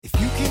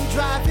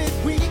drive it,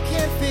 we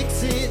can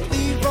fix it.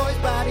 Leroy's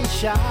Body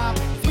Shop.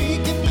 We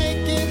can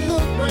make it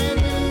look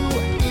brand new.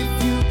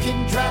 If you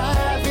can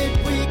drive it,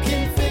 we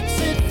can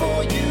fix it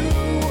for you.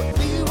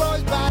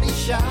 Leroy's Body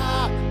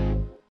Shop.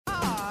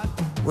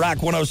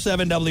 Rock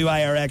 107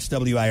 WIRX,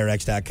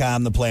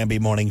 WIRX.com, the Plan B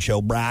Morning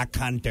Show. Brock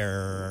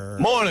Hunter.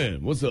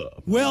 Morning. What's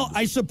up? Well,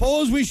 I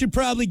suppose we should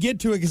probably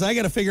get to it because I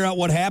got to figure out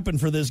what happened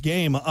for this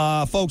game.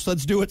 Folks,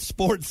 let's do it.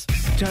 Sports.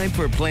 Time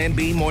for Plan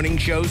B Morning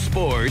Show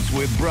Sports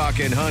with Brock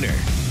and Hunter.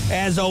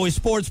 As always,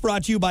 sports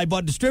brought to you by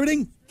Bud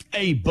Distributing.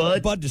 Hey,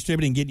 Bud. Bud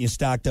Distributing, getting you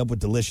stocked up with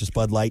delicious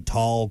Bud Light,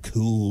 Tall,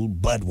 Cool,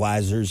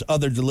 Budweisers,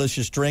 other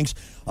delicious drinks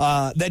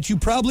that you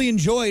probably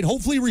enjoyed,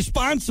 hopefully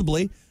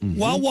responsibly,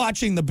 while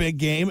watching the big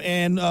game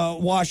and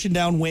washing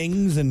down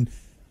wings and,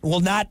 well,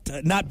 not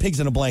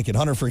pigs in a blanket.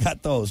 Hunter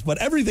forgot those, but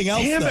everything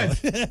else. Damn it!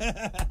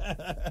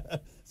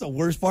 That's the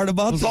worst part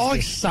about I was this all game.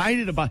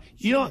 excited about.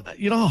 You know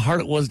how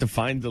hard it was to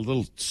find the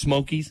little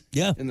Smokies.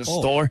 Yeah. In the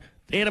Oh. store.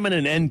 They had them in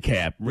an end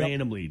cap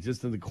randomly,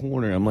 just in the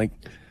corner. I'm like,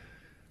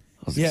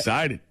 I was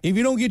excited. If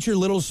you don't get your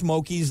little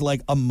Smokies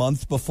like a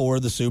month before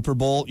the Super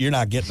Bowl, you're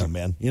not getting them,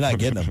 man. You're not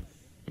getting them.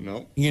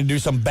 No. You're going to do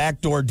some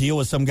backdoor deal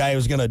with some guy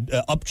who's going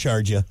to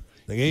upcharge you.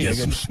 Like, hey, Get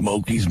some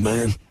Smokies,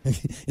 man. and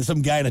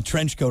some guy in a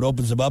trench coat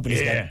opens them up and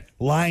he's got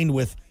lined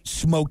with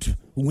smoked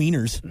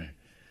wieners.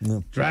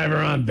 No. Drive her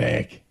on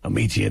back. I'll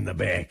meet you in the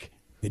back.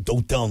 Hey,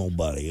 don't tell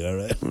nobody, all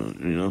right? You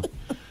know.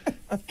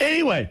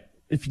 Anyway,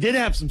 if you did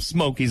have some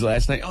Smokies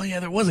last night, oh,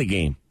 yeah, there was a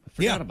game. I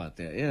forgot about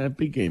that. Yeah, a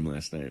big game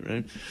last night,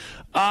 right?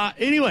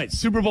 Anyway,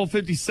 Super Bowl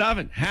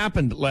 57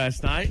 happened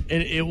last night,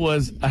 and it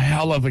was a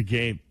hell of a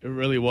game. It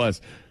really was.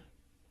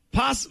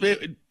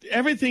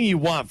 Everything you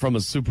want from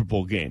a Super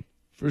Bowl game,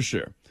 for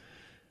sure.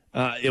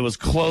 It was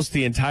close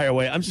the entire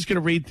way. I'm just going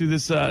to read through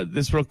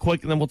this real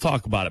quick, and then we'll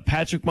talk about it.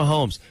 Patrick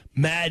Mahomes,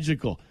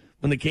 magical.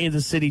 When the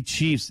Kansas City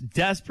Chiefs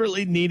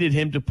desperately needed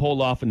him to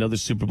pull off another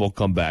Super Bowl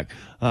comeback,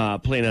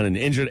 playing on an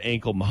injured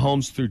ankle,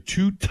 Mahomes threw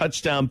 2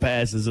 touchdown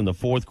passes in the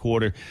fourth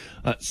quarter,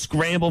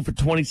 scrambled for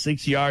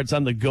 26 yards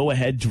on the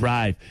go-ahead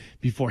drive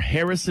before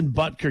Harrison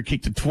Butker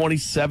kicked a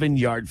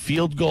 27-yard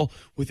field goal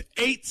with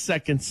 8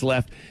 seconds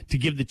left to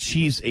give the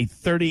Chiefs a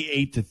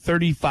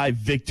 38-35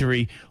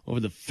 victory over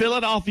the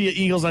Philadelphia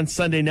Eagles on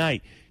Sunday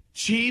night.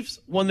 Chiefs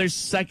won their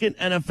second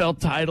NFL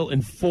title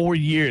in 4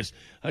 years.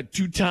 A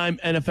 2-time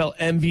NFL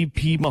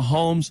MVP,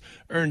 Mahomes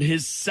earned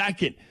his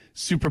second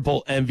Super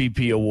Bowl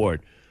MVP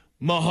award.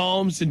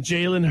 Mahomes and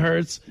Jalen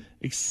Hurts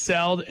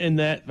excelled in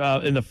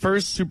the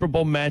first Super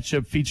Bowl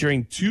matchup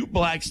featuring 2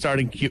 black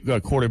starting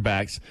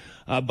quarterbacks.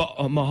 But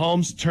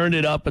Mahomes turned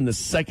it up in the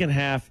second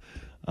half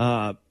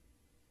to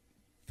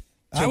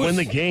win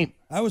the game.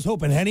 I was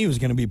hoping Henny was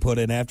going to be put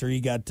in after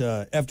he got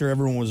after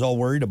everyone was all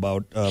worried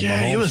about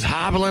Mahomes. He was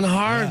hobbling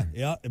hard.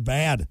 Yeah,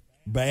 bad.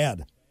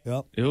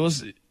 Yep. It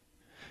was.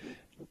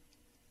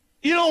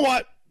 You know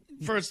what?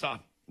 First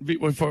off,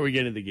 before we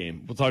get into the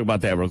game, we'll talk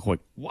about that real quick.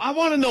 I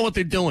want to know what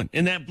they're doing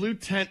in that blue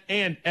tent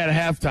and at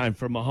halftime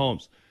for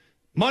Mahomes.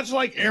 Much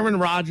like Aaron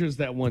Rodgers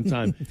that one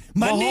time.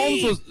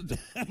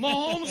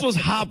 Mahomes was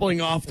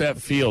hobbling off that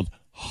field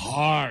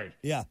hard.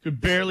 Yeah.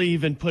 Could barely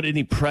even put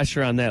any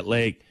pressure on that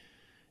leg.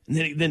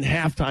 And then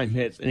halftime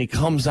hits, and he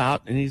comes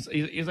out, and he's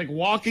like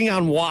walking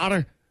on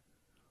water.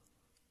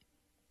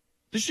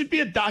 There should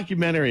be a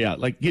documentary out.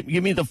 Like, give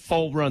me the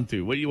full run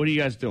through. What are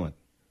you guys doing?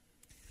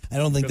 I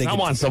don't think I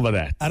want some of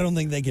that. I don't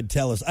think they could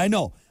tell us. I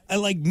know.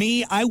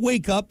 I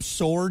wake up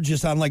sore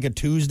just on like a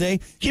Tuesday.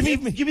 Give me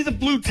the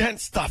blue tent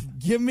stuff.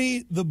 Give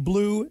me the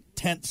blue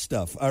tent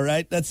stuff. All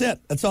right, that's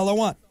it. That's all I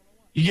want.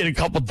 You get a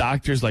couple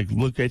doctors like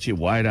look at you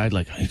wide eyed,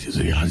 like, hey,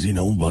 does he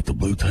know about the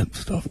blue tent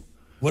stuff?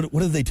 What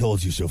have they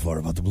told you so far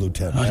about the blue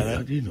tent?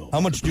 How do you know? How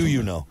much do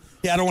you know?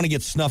 Yeah, I don't want to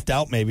get snuffed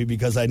out maybe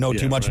because I know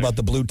too much about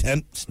the blue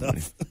tent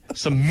stuff.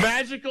 Some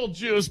magical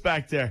juice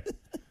back there.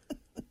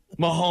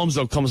 Mahomes,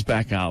 though, comes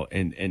back out,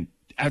 and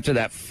after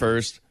that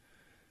first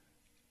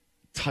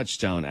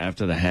touchdown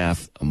after the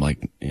half, I'm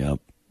like, yep,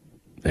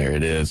 there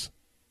it is.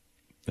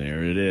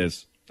 There it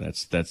is.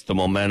 That's the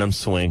momentum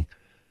swing.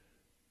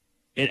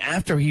 And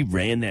after he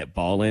ran that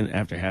ball in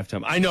after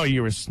halftime, I know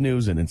you were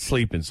snoozing and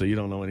sleeping, so you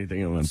don't know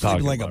anything I'm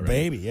talking like about. Like a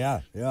baby,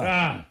 yeah.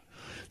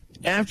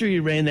 After he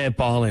ran that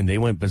ball in, they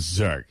went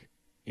berserk.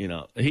 You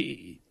know,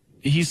 he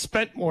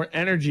spent more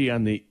energy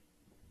on the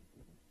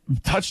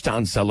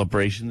touchdown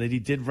celebration that he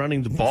did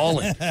running the ball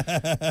in.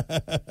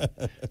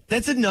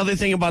 That's another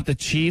thing about the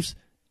Chiefs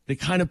that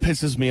kind of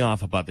pisses me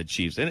off about the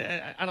Chiefs. And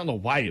I don't know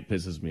why it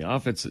pisses me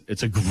off.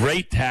 It's a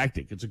great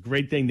tactic. It's a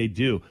great thing they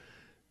do.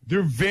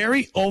 They're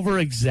very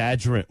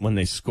over-exaggerant when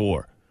they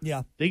score.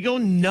 Yeah. They go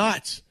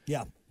nuts.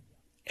 Yeah.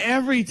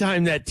 Every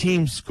time that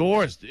team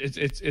scores,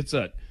 it's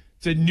a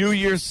New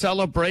Year's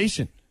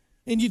celebration.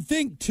 And you'd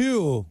think,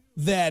 too,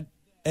 that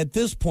at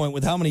this point,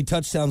 with how many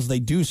touchdowns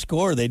they do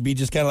score, they'd be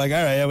just kind of like,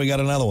 all right, yeah, we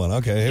got another one.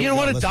 Okay. You know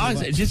what it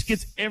does? It just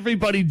gets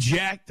everybody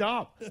jacked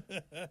up.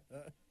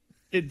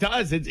 It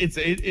does.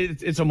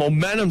 It's a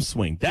momentum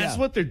swing. That's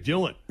what they're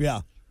doing.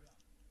 Yeah.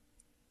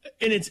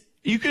 And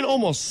you can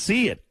almost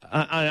see it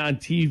on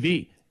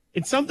TV.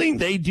 It's something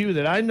they do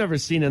that I've never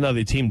seen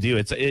another team do.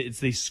 It's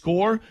they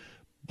score,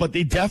 but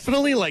they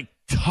definitely like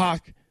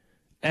talk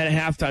at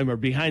halftime or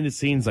behind the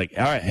scenes like,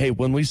 all right, hey,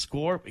 when we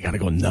score, we got to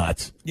go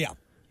nuts. Yeah.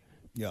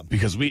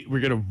 Because we're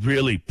going to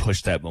really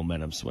push that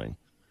momentum swing.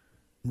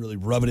 Really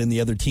rub it in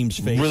the other team's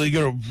face. Really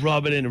going to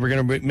rub it in, and we're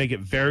going to make it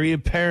very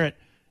apparent,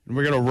 and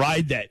we're going to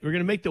ride that. We're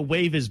going to make the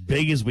wave as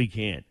big as we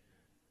can.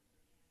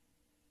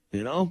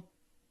 You know?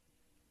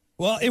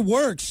 Well, it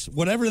works.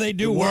 Whatever they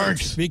do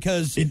works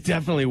because it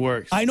definitely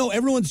works. I know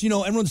everyone's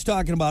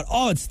talking about,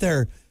 it's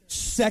their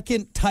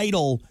second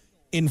title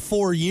in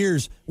 4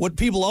 years. What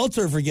people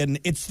also are forgetting,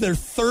 it's their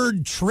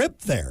third trip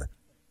there.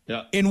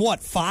 Yeah. In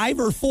what, 5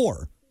 or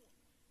 4?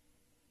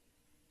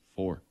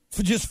 4.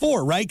 Just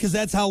 4, right? Because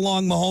that's how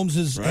long Mahomes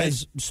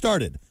has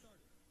started.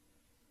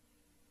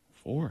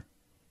 4.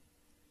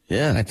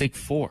 Yeah, I think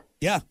 4.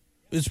 Yeah.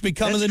 It's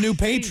becoming the new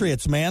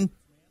Patriots, man.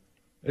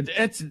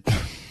 It's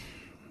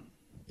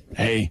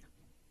hey,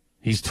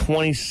 he's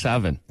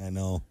 27. I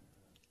know.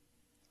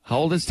 How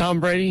old is Tom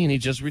Brady? And he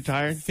just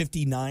retired?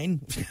 59.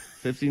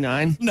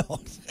 59?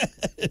 No.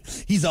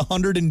 He's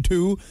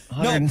 102.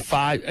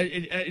 105.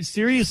 No.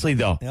 Seriously,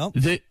 though.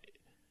 Yep.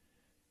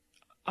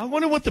 I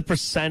wonder what the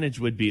percentage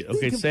would be.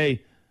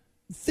 Okay,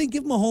 Think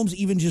if Mahomes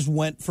even just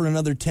went for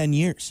another 10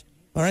 years,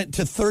 all right,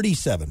 to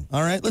 37,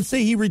 all right? Let's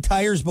say he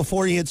retires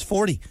before he hits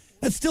 40.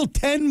 That's still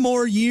 10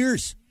 more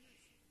years.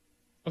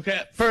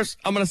 Okay, first,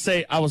 I'm going to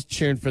say I was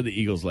cheering for the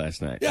Eagles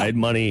last night. Yeah. I had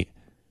money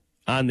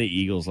on the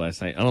Eagles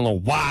last night. I don't know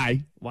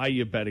why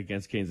you bet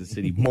against Kansas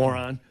City,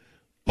 moron,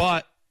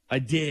 but I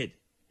did.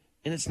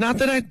 And it's not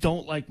that I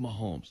don't like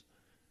Mahomes.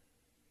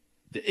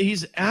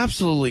 He's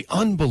absolutely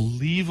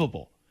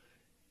unbelievable.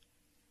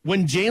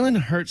 When Jalen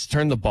Hurts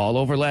turned the ball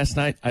over last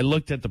night, I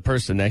looked at the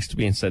person next to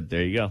me and said,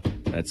 there you go.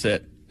 That's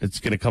it. It's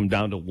going to come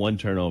down to one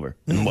turnover.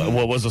 And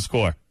what was the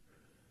score?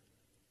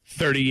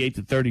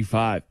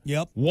 38-35.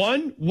 Yep.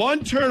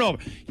 One turnover.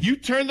 You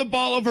turn the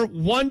ball over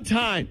one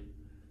time.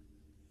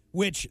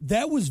 Which,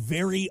 that was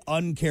very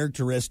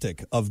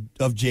uncharacteristic of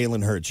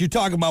Jalen Hurts. You're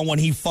talking about when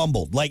he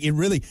fumbled. Like, it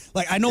really,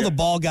 I know the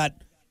ball got,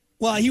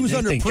 he was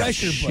under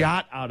pressure.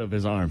 Shot out of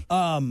his arm.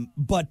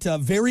 But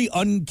very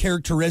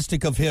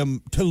uncharacteristic of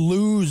him to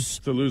lose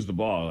the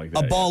ball like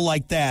that. A ball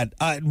like that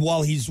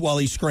while he's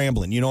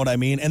scrambling. You know what I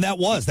mean? And that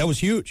was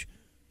huge.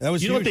 That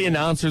was. You know what the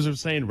announcers are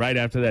saying right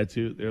after that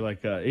too? They're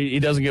like, he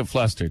doesn't get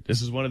flustered.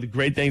 This is one of the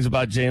great things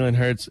about Jalen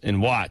Hurts.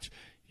 And watch,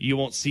 you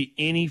won't see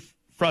any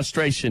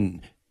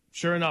frustration.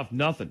 Sure enough,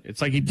 nothing.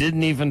 It's like he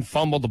didn't even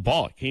fumble the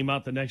ball. It came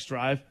out the next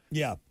drive.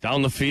 Yeah.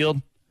 Down the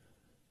field.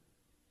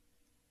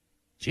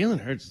 Jalen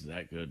Hurts is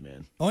that good,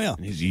 man. Oh, yeah.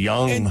 And he's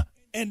young.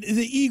 And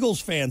the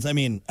Eagles fans, I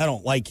mean, I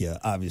don't like you,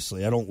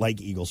 obviously. I don't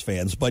like Eagles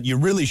fans, but you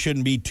really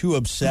shouldn't be too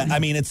upset. I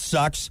mean, it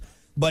sucks,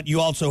 but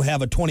you also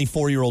have a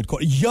 24-year-old,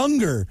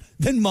 younger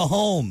than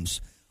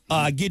Mahomes,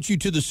 get you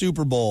to the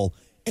Super Bowl,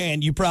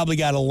 and you probably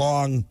got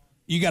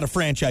a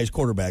franchise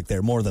quarterback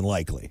there, more than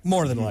likely.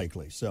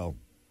 So.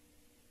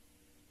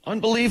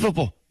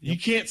 Unbelievable. You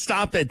can't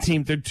stop that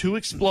team. They're too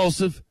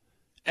explosive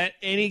at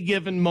any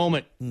given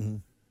moment. Mm-hmm.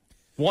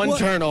 One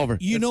turnover.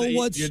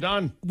 You're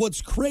done.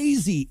 What's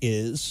crazy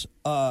is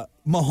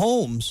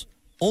Mahomes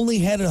only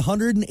had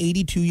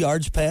 182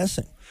 yards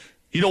passing.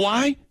 You know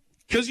why?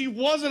 Because he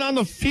wasn't on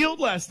the field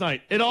last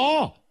night at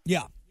all.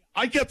 Yeah.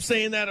 I kept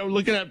saying that.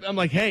 I'm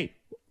like, hey,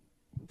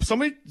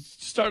 somebody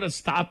start a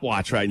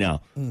stopwatch right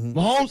now. Mm-hmm.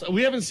 Mahomes,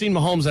 we haven't seen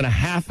Mahomes in a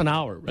half an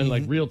hour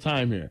in real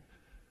time here.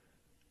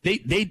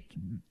 They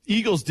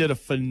Eagles did a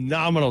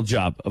phenomenal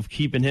job of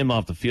keeping him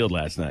off the field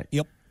last night.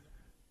 Yep.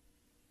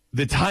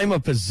 The time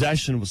of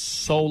possession was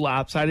so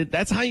lopsided.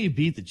 That's how you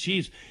beat the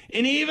Chiefs.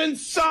 And even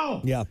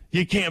so,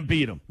 you can't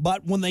beat them.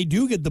 But when they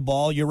do get the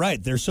ball, you're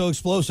right. They're so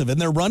explosive.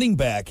 And their running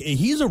back,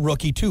 he's a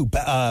rookie too.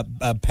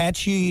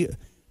 Pancho?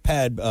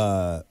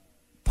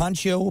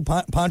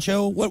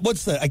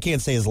 What's the, I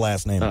can't say his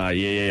last name.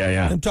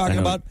 Yeah. I'm talking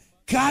about,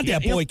 God,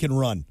 that boy can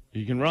run.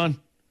 He can run.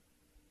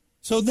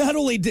 So not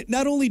only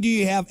do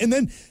you have, and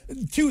then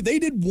two, they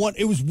did one.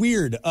 It was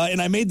weird,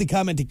 and I made the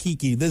comment to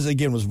Kiki. This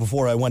again was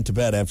before I went to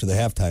bed after the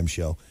halftime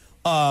show.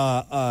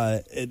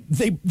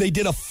 They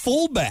did a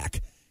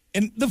fullback,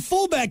 and the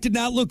fullback did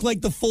not look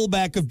like the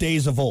fullback of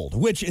days of old.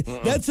 Which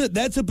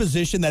that's a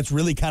position that's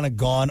really kind of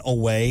gone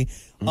away.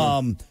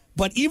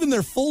 But even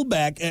their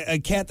fullback, a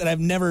cat that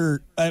I've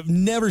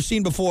never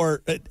seen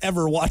before,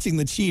 ever watching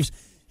the Chiefs.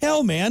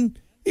 Hell, man,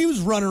 he was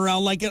running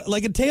around like a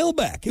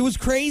tailback. It was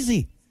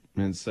crazy.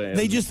 Insane.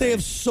 They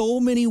have so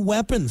many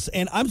weapons,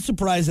 and I'm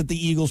surprised that the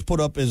Eagles put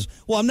up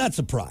I'm not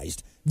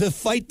surprised. The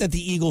fight that the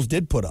Eagles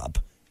did put up.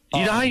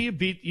 You know how you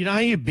beat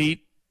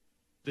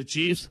the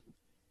Chiefs?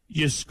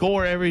 You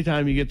score every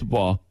time you get the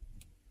ball.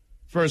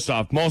 First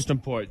off, most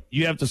important,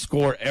 you have to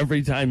score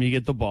every time you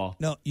get the ball.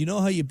 No, you know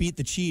how you beat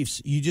the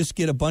Chiefs? You just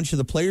get a bunch of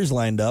the players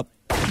lined up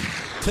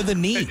to the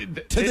knee.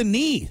 The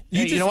knee.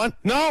 You know what?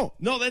 No,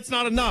 that's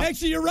not enough.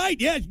 Actually, you're right.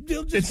 Yeah,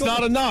 it's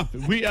not enough.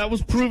 That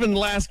was proven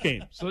last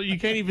game, so you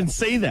can't even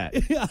say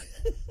that. Yeah.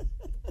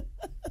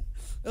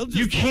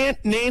 You can't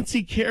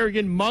Nancy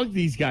Kerrigan mug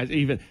these guys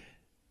even.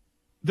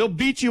 They'll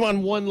beat you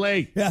on one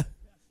leg. Yeah.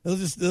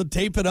 They'll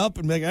tape it up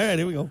and be like, all right,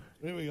 here we go.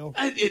 Here we go.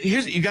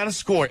 You got to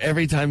score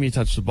every time you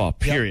touch the ball,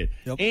 period.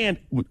 Yep. And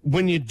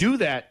when you do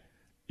that,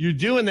 you're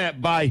doing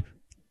that by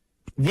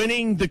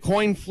winning the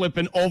coin flip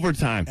in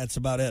overtime. That's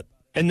about it.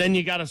 And then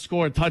you got to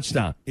score a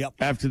touchdown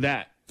after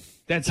that.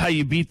 That's how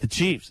you beat the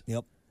Chiefs.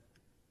 Yep.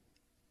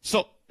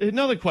 So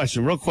another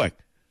question real quick.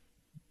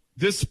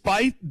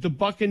 Despite the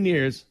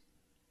Buccaneers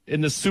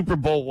in the Super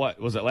Bowl, what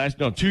was it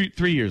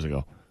 3 years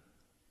ago?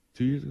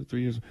 2 years ago,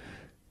 3 years ago.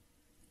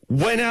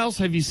 When else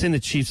have you seen the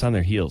Chiefs on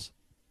their heels?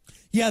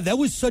 Yeah, that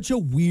was such a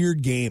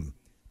weird game.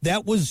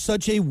 That was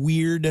such a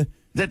weird.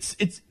 It's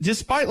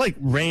despite like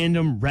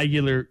random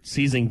regular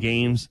season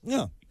games.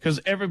 Yeah. Because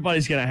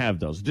everybody's going to have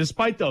those.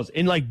 Despite those,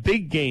 in like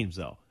big games,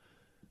 though.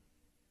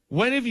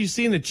 When have you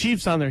seen the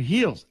Chiefs on their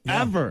heels?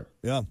 Yeah. Ever?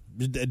 Yeah,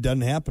 it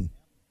doesn't happen.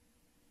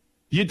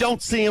 You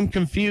don't see them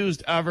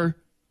confused ever.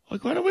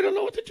 Like, why do we don't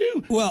know what to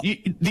do? Well,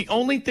 the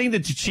only thing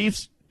that the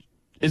Chiefs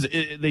is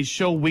they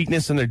show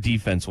weakness in their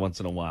defense once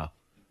in a while.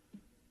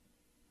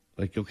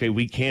 Like, okay,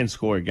 we can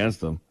score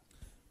against them.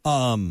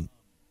 I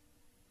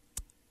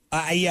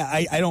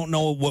don't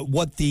know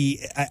what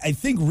I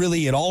think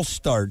really it all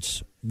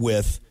starts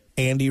with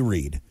Andy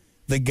Reid.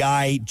 The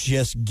guy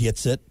just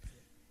gets it.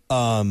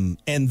 And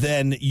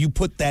then you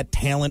put that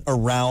talent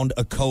around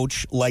a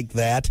coach like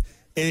that,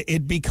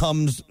 it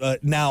becomes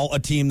now a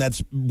team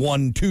that's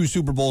won 2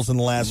 Super Bowls in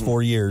the last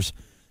 4 years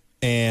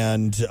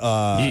and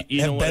have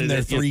been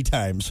there 3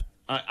 times.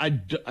 I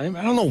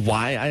don't know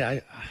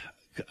why.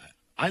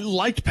 I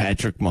liked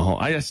Patrick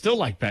Mahomes. I still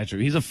like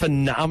Patrick. He's a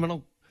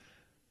phenomenal,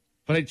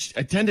 but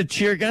I tend to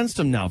cheer against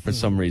him now for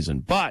some reason.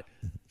 But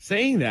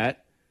saying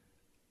that,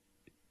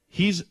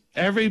 he's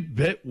every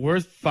bit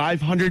worth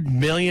 $500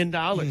 million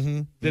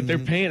that they're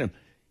paying him.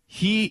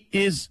 He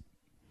is,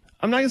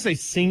 I'm not going to say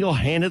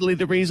single-handedly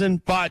the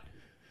reason, but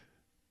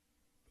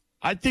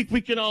I think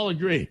we can all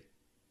agree.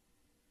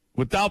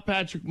 Without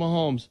Patrick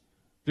Mahomes,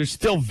 they're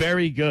still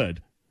very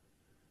good.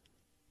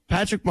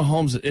 Patrick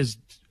Mahomes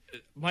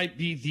might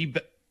be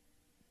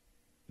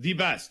the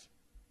best.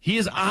 He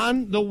is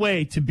on the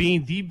way to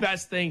being the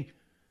best thing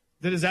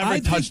that has ever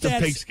touched a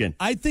pigskin.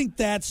 I think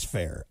that's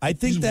fair. I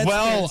think He's that's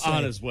well fair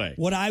on his way.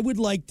 What I would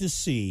like to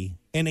see,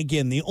 and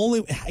again,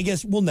 I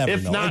guess we'll never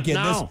If know. not Again,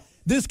 now.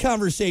 This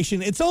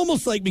conversation, it's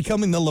almost like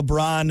becoming the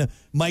LeBron,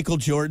 Michael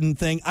Jordan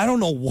thing. I don't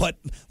know what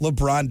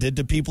LeBron did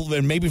to people,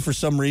 and maybe for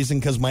some reason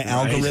because my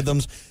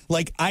algorithms.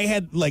 Like, I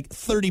had like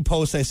 30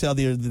 posts I saw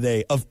the other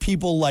day of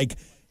people like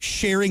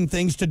sharing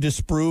things to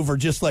disprove or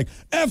just like,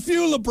 F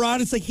you,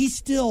 LeBron. It's like he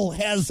still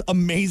has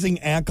amazing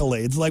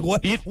accolades. Like,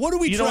 what are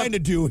we trying to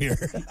do here?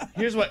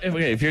 Here's what,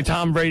 if you're a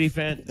Tom Brady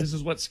fan, this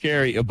is what's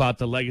scary about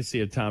the legacy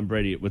of Tom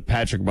Brady with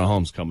Patrick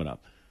Mahomes coming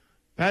up.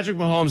 Patrick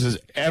Mahomes is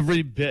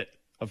every bit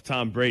of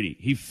Tom Brady.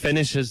 He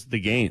finishes the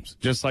games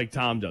just like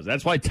Tom does.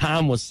 That's why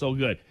Tom was so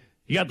good.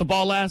 He got the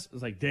ball last.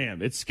 It's like,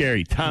 damn, it's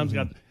scary. Tom's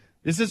got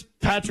this is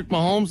Patrick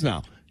Mahomes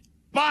now.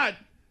 But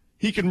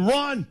he can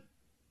run.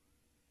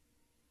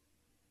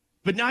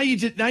 But now you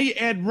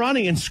add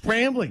running and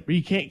scrambling where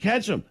you can't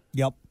catch him.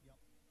 Yep.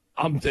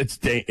 It's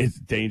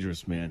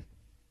dangerous, man.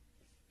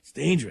 It's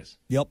dangerous.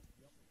 Yep.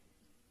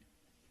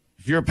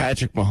 If you're a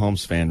Patrick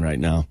Mahomes fan right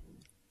now,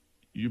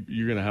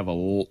 you're going to have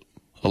a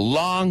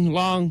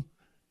long,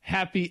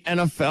 happy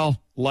NFL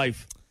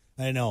life.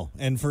 I know.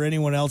 And for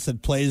anyone else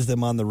that plays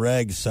them on the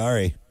regs,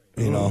 sorry.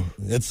 You know,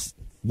 it's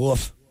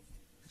woof.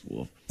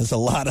 That's a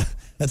lot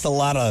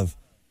of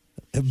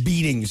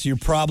beatings you're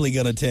probably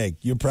going to take.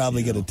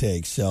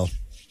 So, all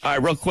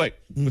right, real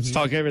quick, let's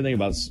talk everything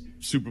about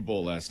Super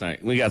Bowl last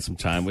night. We got some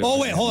time. Wait,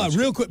 hold on,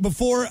 real quick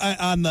before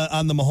on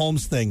the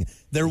Mahomes thing.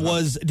 There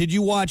was. Did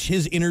you watch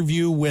his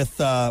interview with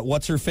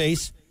what's her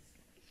face?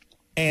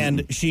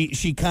 And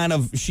she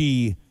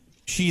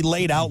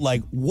laid out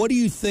like, what do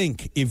you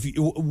think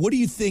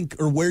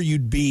or where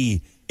you'd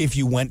be if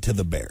you went to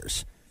the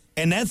Bears?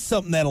 And that's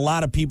something that a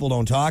lot of people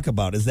don't talk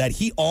about is that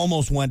he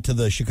almost went to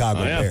the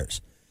Chicago Bears.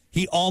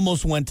 He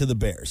almost went to the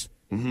Bears.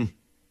 Mm-hmm.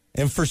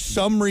 And for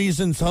some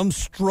reason, some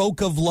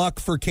stroke of luck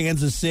for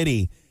Kansas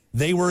City,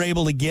 they were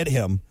able to get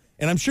him.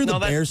 And I'm sure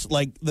Bears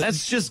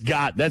that's just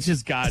God. That's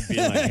just God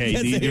being like,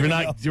 hey, we're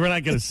not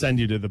going to send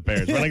you to the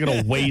Bears. We're not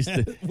going to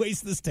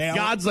waste this talent.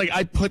 God's like,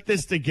 I put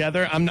this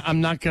together.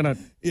 I'm not going to.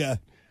 Yeah.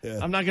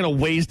 I'm not going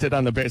to waste it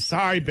on the Bears.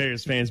 Sorry,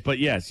 Bears fans, but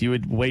yes, you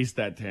would waste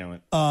that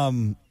talent.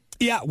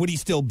 Yeah, would he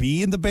still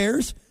be in the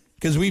Bears?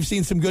 Because we've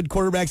seen some good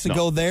quarterbacks that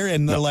go there,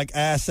 and they're like,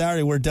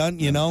 sorry, we're done.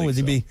 You know,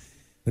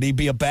 would he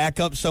be a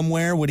backup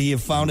somewhere? Would he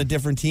have found a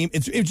different team?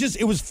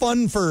 It was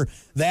fun for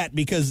that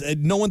because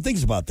no one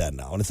thinks about that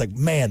now, and it's like,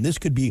 man, this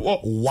could be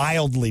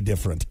wildly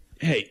different.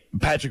 Hey,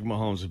 Patrick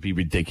Mahomes would be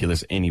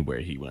ridiculous anywhere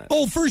he went.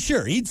 Oh, for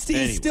sure. He's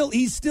still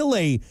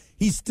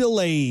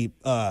a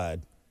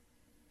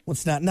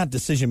what's not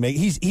decision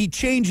making. He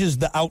changes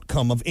the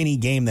outcome of any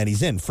game that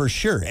he's in for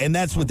sure, and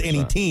that's with 100%.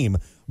 Any team.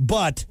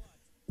 But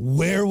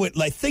where would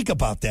think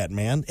about that,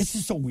 man? It's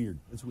just so weird.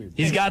 It's weird.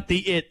 He's got the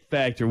it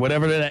factor,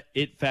 whatever that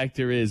it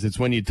factor is. It's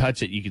when you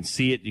touch it, you can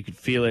see it, you can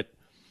feel it.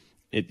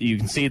 You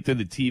can see it through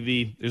the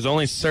TV. There's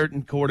only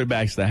certain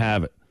quarterbacks that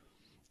have it.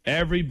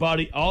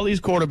 Everybody, all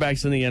these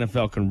quarterbacks in the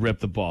NFL can rip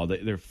the ball.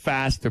 They're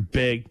fast, they're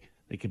big,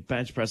 they can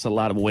bench press a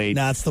lot of weight.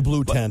 Nah, it's the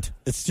blue tent.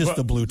 It's just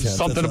the blue tent.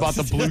 Something about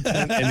the blue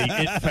tent and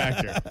the it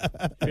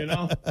factor. You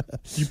know?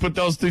 You put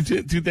those two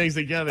things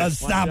together.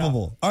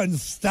 Unstoppable.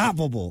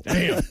 Unstoppable.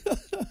 Damn.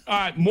 All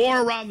right,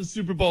 more around the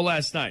Super Bowl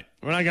last night.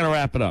 We're not going to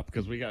wrap it up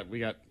because we got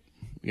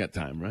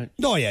time, right?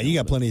 Oh, yeah, you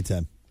got plenty of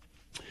time.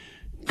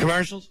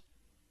 Commercials?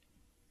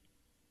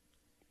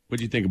 What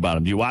do you think about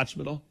them? Do you watch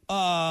them at all?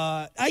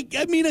 I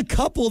mean, a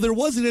couple. There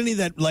wasn't any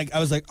that, like, I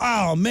was like,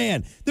 oh,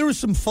 man. There were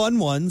some fun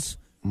ones.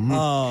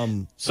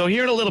 So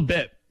here in a little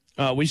bit,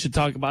 we should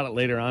talk about it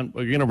later on.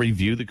 We're going to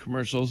review the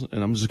commercials,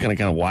 and I'm just going to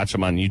kind of watch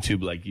them on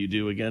YouTube like you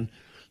do again.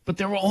 But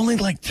there were only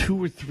like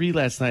 2 or 3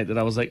 last night that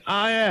I was like,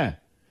 oh, yeah.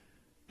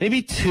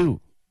 Maybe 2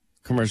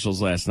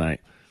 commercials last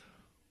night.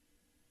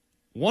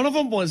 One of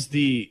them was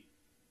the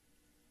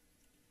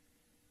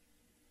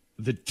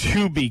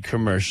Tubi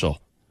commercial.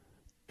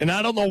 And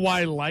I don't know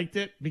why I liked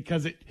it,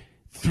 because it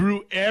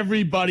threw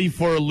everybody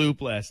for a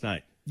loop last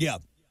night. Yeah.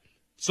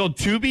 So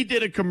Tubi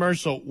did a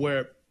commercial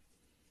where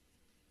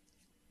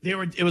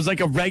it was like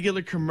a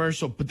regular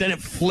commercial, but then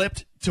it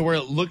flipped to where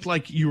it looked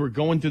like you were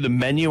going through the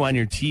menu on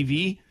your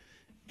TV,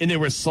 and they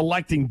were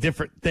selecting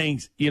different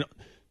things, you know.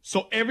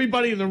 So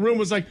everybody in the room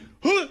was like,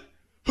 who's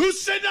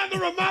sitting on the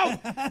remote?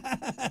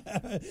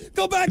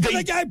 Go back to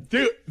the game.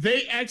 Dude,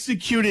 they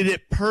executed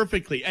it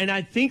perfectly. And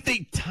I think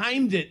they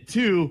timed it,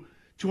 too,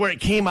 to where it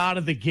came out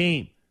of the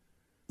game.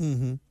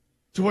 Mm-hmm.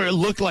 To where it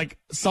looked like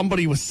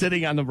somebody was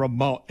sitting on the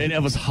remote. And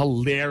it was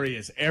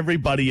hilarious.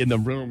 Everybody in the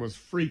room was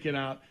freaking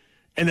out.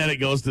 And then it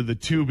goes to the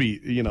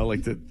Tubi, you know,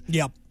 like the...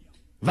 Yep.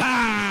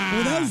 Ah!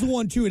 Well, that was the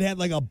one, too. It had,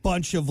 like, a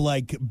bunch of,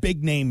 like,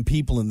 big-name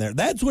people in there.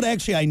 That's what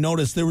actually I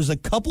noticed. There was a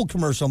couple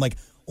commercials. I'm like,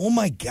 oh,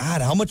 my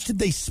God, how much did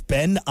they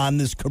spend on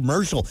this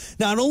commercial?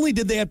 Not only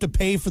did they have to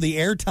pay for the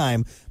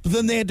airtime, but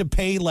then they had to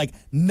pay, like,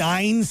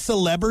 9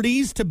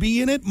 celebrities to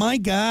be in it. My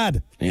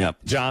God. Yep.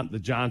 The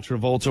John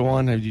Travolta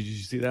one. Did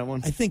you see that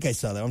one? I think I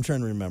saw that. I'm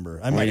trying to remember.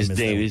 I might have missed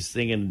that. He's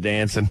singing and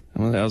dancing.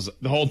 Well, that was,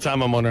 the whole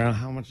time I'm wondering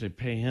how much they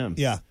pay him.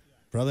 Yeah.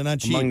 Probably not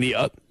cheap.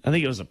 I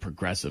think it was a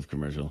Progressive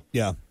commercial.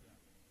 Yeah.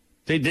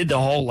 They did the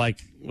whole, like,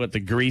 what,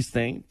 the Grease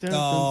thing?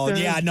 Oh,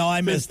 yeah, no,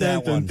 I missed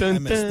that one. I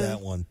missed that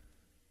one.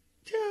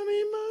 Tell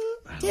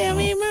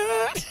me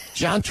more.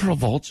 John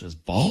Travolta's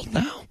bald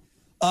now?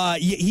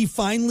 He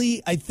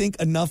finally, I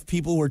think enough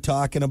people were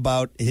talking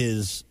about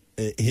his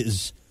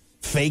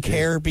fake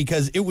hair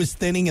because it was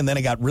thinning and then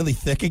it got really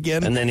thick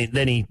again. And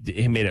then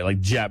he made it, like,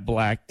 jet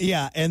black.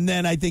 Yeah, and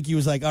then I think he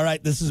was like, all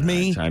right, this is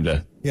me. Time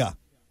to... Yeah.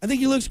 I think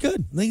he looks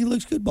good.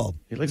 Bald.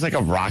 He looks like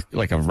a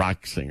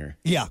rock singer.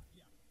 Yeah.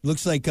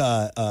 Looks like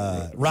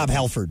Rob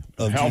Halford.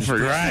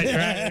 Halford, right.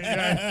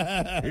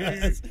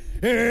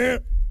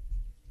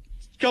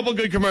 Couple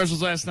good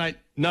commercials last night.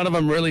 None of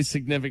them really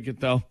significant,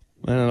 though.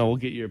 I don't know. We'll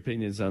get your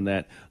opinions on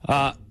that.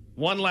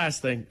 One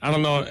last thing. I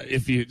don't know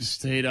if you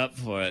stayed up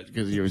for it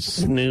because you were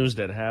snoozed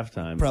at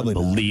halftime. Probably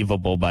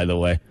Unbelievable, by the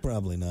way.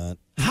 Probably not.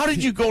 How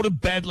did you go to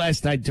bed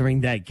last night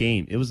during that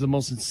game? It was the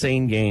most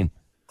insane game.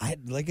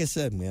 Like I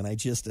said, man,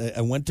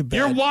 I went to bed.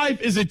 Your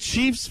wife is a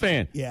Chiefs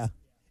fan. Yeah.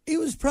 It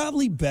was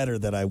probably better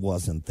that I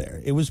wasn't there.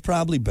 It was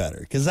probably better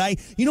because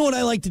you know what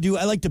I like to do?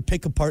 I like to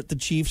pick apart the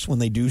Chiefs when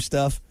they do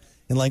stuff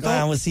and like,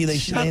 I want to see they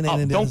shut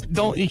up.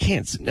 Don't you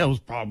can't. It was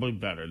probably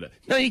better.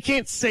 No, you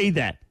can't say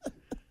that.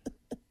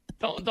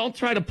 Don't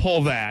try to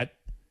pull that.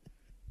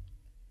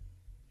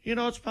 You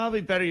know, it's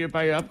probably better you're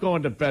by up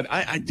going to bed.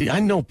 I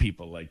know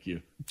people like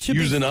you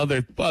using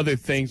other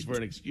things for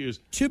an excuse.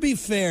 To be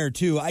fair,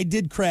 too, I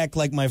did crack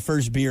like my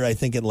first beer, I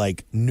think at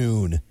like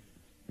noon.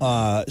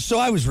 So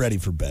I was ready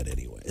for bed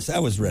anyways.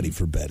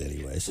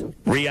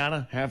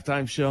 Rihanna,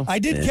 halftime show? I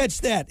did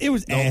catch that. It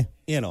was I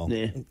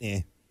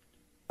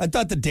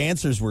thought the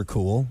dancers were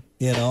cool,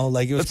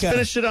 like it was. Let's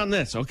finish it on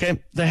this,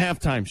 okay? The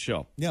halftime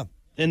show. Yeah.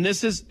 And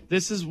this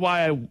is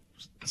why I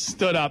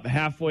stood up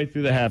halfway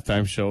through the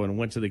halftime show and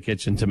went to the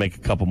kitchen to make a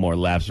couple more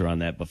laps around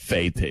that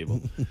buffet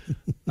table.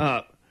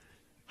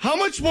 How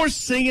much more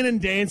singing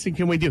and dancing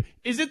can we do?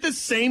 Is it the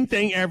same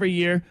thing every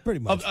year? Pretty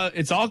much.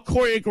 It's all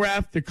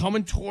choreographed. They're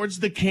coming towards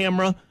the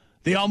camera.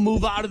 They all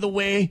move out of the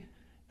way.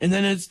 And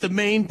then it's the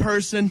main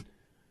person.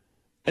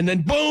 And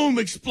then, boom,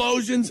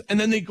 explosions. And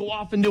then they go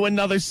off and do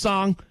another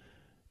song.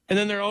 And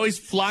then they're always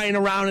flying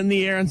around in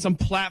the air on some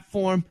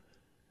platform.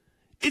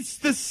 It's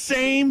the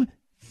same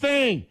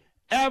thing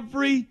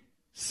every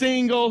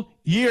single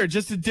year.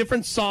 Just a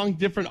different song,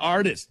 different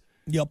artist.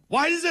 Yep.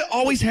 Why does it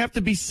always have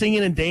to be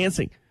singing and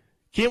dancing?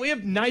 Can't we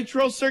have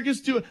Nitro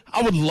Circus do it?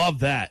 I would love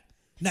that.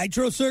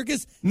 Nitro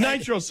Circus?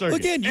 Nitro Circus.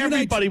 Again,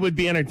 everybody would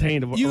be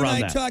entertained around that. You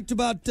and I talked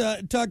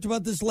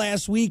about this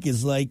last week.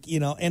 Is like,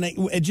 and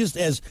it just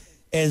as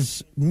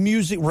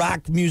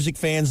rock music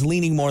fans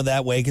leaning more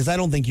that way, because I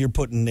don't think you're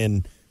putting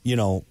in,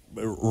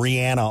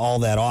 Rihanna all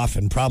that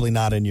often. Probably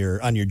not on your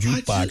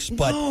jukebox.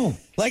 But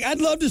like,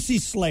 I'd love to see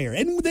Slayer,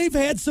 and they've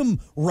had some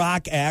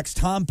rock acts.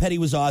 Tom Petty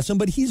was awesome,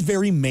 but he's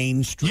very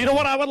mainstream. You know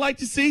what I would like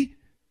to see?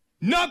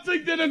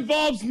 Nothing that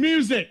involves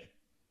music.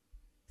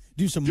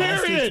 Do some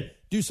Period.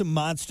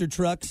 monster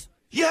trucks.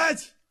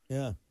 Yes.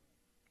 Yeah.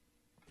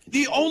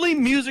 The only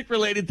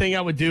music-related thing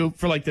I would do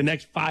for like the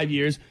next 5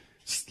 years,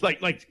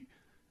 like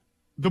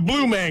the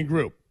Blue Man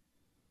Group.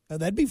 Oh,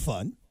 that'd be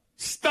fun.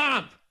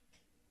 Stomp.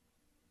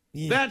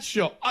 Yeah. That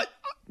show.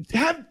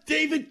 Have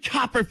David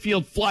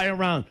Copperfield fly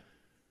around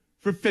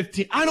for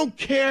 15. I don't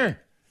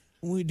care.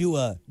 We do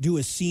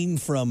a scene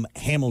from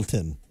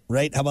Hamilton,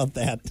 right? How about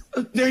that?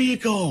 There you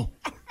go.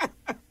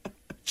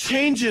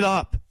 Change it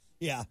up.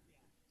 Yeah.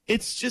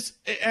 It's just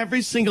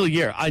every single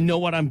year, I know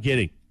what I'm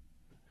getting.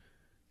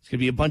 It's going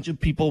to be a bunch of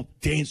people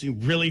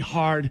dancing really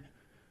hard,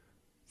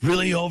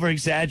 really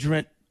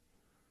over-exaggerant.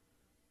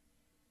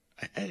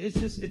 It's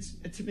just,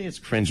 to me, it's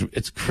cringe.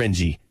 It's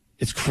cringy.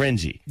 It's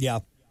cringy. Yeah.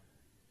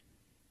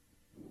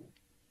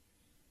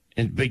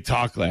 And big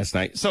talk last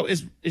night. So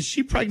is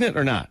she pregnant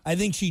or not? I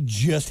think she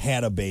just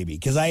had a baby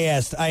because I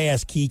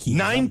asked Kiki.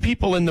 9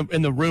 people in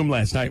the room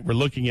last night were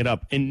looking it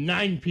up, and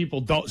 9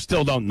 people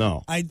still don't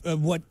know.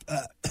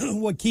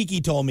 What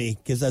Kiki told me,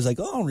 because I was like,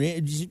 oh,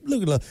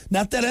 look at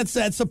not that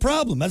that's a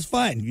problem. That's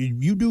fine.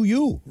 You do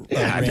you.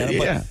 Yeah,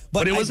 Rihanna.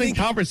 But it was in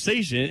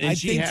conversation, and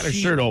she had her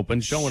shirt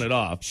open, showing it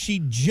off. She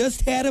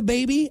just had a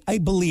baby, I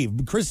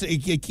believe.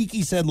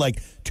 Kiki said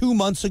like 2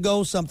 months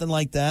ago, something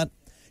like that.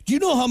 Do you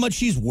know how much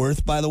she's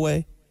worth, by the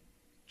way?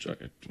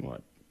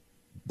 What?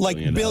 Like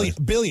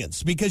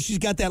billions, because she's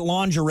got that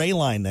lingerie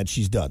line that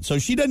she's done. So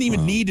she doesn't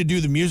even need to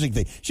do the music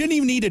thing. She doesn't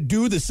even need to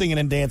do the singing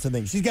and dancing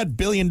thing. She's got $1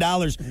 billion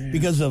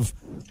because of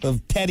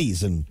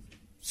teddies and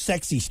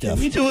sexy stuff. Can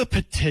we do a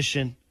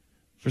petition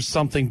for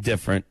something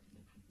different?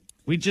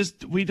 We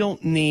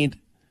don't need.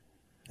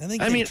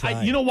 I mean,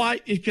 you know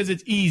why? Because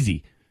it's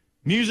easy.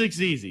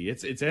 Music's easy.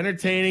 It's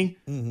entertaining.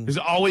 Mm-hmm. There's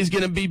always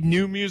going to be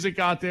new music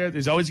out there.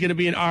 There's always going to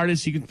be an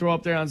artist you can throw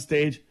up there on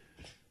stage.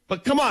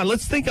 But come on,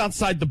 let's think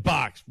outside the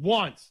box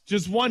once,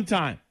 just one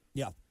time.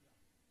 Yeah.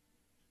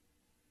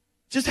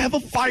 Just have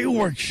a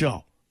fireworks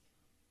show.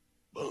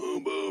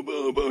 Boom, boom,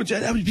 boom, boom.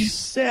 That would be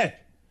sick.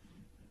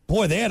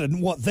 Boy,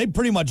 they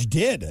pretty much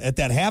did at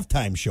that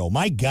halftime show.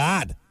 My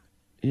God.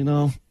 You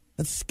know,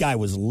 that sky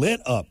was lit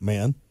up,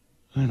 man.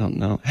 I don't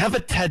know. Have a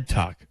TED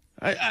Talk.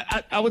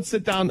 I would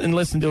sit down and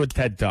listen to a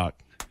TED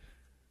Talk.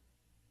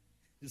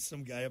 There's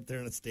some guy up there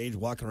on the stage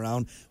walking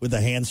around with a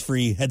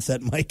hands-free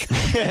headset mic.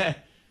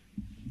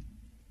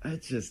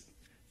 That's just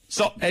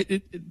so.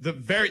 The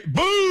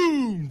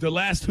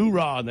last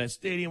hoorah, and that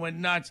stadium went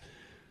nuts.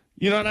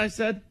 You know what I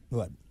said?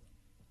 What?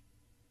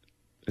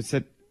 I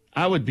said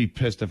I would be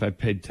pissed if I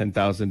paid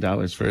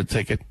 $10,000 for a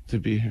ticket to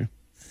be here.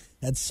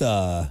 That's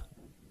a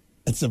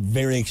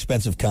very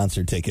expensive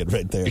concert ticket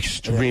right there.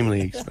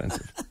 Extremely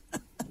expensive.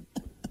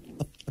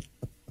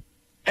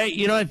 Hey,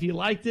 you know, if you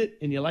liked it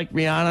and you like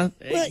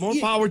Rihanna, more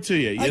power to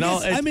you. You know,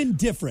 I'm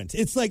indifferent.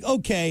 It's like,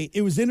 okay,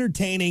 it was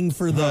entertaining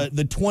for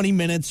the 20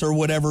 minutes or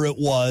whatever it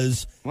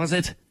was. Was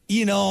it?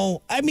 You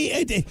know, I mean,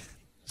 it's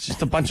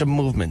just a bunch of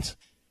movements.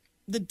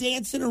 The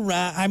dancing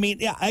around. I mean,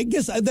 yeah, I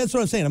guess that's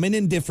what I'm saying. I'm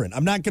indifferent.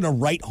 I'm not going to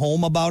write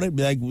home about it.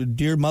 Be like,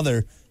 dear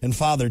mother and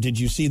father, did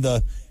you see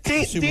the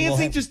Super Bowl?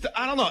 Dancing?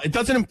 I don't know. It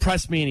doesn't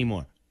impress me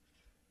anymore.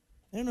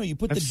 I don't know. You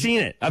put I've seen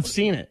it.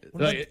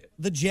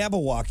 The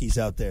Jabberwockies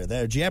out there.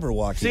 They're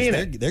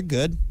Jabberwockies. They're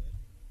good.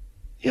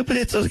 Yeah, but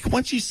it's like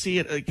once you see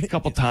it a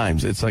couple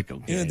times, it's like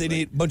okay. You know, they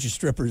need a bunch of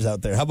strippers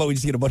out there. How about we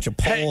just get a bunch of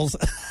poles?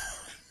 Hey,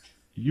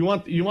 you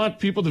want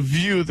people to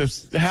view the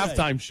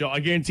halftime show. I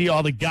guarantee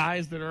all the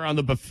guys that are on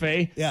the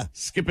buffet,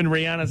 skipping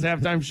Rihanna's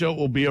halftime show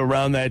will be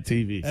around that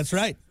TV. That's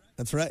right.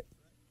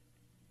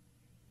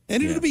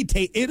 And it'll be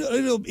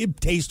it'll be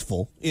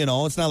tasteful. You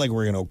know, it's not like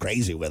we're gonna go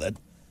crazy with it.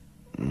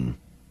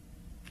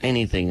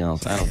 Anything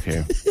else, I don't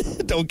care.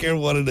 Don't care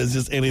what it is,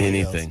 just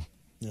anything.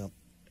 Yeah.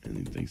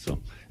 Anything. So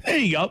there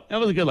you go. That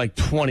was a good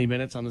 20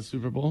 minutes on the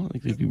Super Bowl. I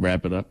think we can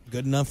wrap it up.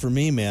 Good enough for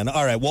me, man.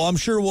 All right. Well, I'm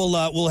sure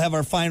we'll have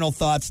our final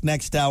thoughts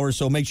next hour,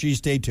 so make sure you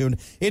stay tuned.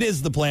 It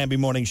is the Plan B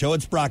Morning Show.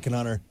 It's Brock and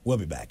Hunter. We'll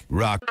be back.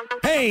 Rock.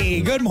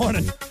 Hey, good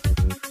morning.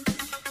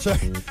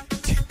 Sorry.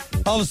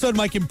 All of a sudden,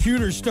 my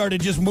computer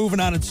started just moving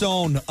on its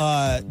own.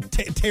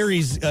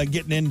 Terry's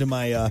getting into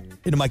my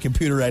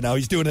computer right now.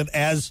 He's doing it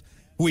as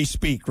we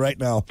speak right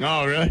now.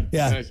 Oh, really?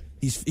 Yeah. Nice.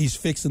 He's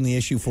fixing the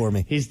issue for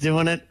me. He's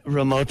doing it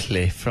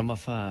remotely from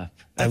afar.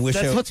 I wish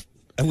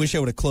I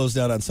would have closed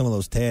out on some of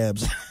those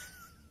tabs.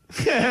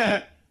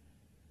 I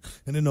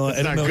didn't know.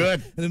 Good. I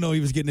didn't know he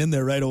was getting in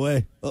there right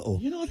away. Uh-oh.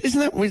 You know, isn't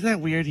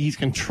that weird? He's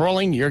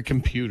controlling your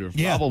computer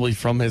probably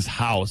from his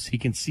house. He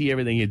can see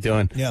everything you're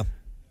doing. Yeah.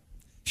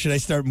 Should I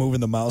start moving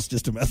the mouse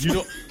just to mess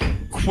with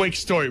him? Quick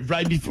story,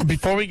 right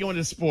before we go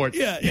into sports.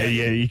 Yeah.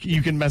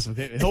 You can mess with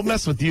him. He'll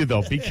mess with you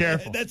though. Be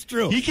careful. That's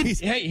true. He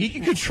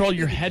can control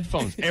your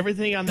headphones.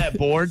 Everything on that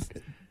board.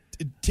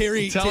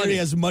 Terry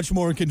has much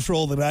more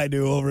control than I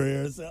do over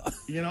here. So.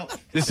 You know,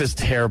 this is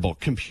terrible.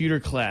 Computer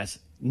class,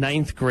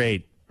 9th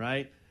grade,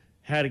 right?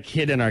 Had a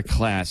kid in our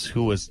class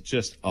who was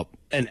just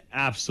an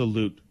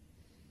absolute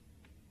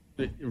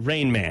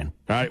Rain Man,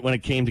 right, when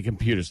it came to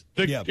computers.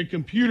 The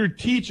computer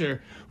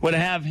teacher would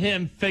have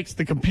him fix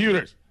the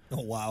computers.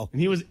 Oh, wow. And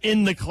he was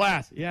in the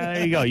class. Yeah,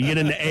 there you go. You get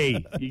an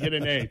A. You get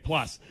an A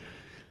plus.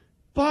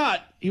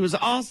 But he was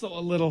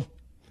also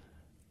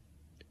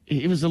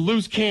he was a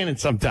loose cannon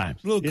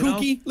sometimes. A little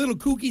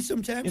kooky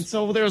sometimes. And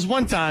so there was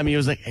one time he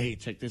was like, hey,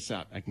 check this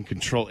out. I can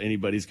control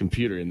anybody's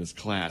computer in this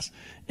class.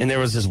 And there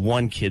was this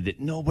one kid that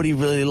nobody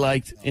really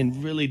liked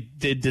and really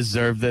did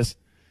deserve this.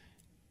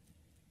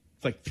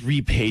 It's like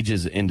 3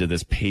 pages into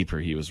this paper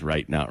he was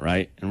writing out,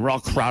 right? And we're all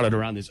crowded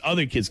around this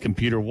other kid's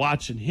computer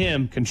watching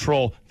him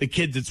control the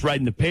kid that's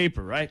writing the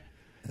paper, right?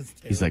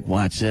 He's like,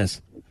 watch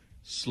this.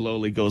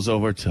 Slowly goes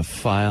over to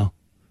file,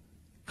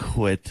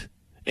 quit.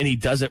 And he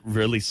does it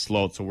really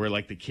slow. So we're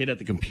like, the kid at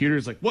the computer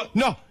is like, what?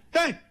 No.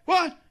 Hey,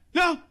 what?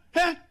 No.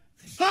 Hey,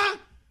 huh?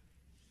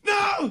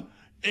 No.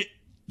 It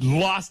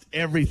lost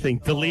everything,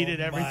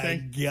 deleted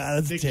everything. My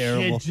God, that's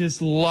terrible. The kid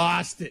just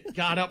lost it.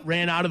 Got up,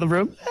 ran out of the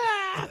room.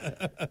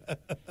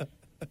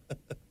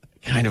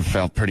 Kind of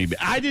felt pretty bad.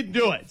 I didn't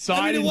do it, so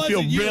I didn't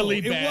feel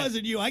really bad. It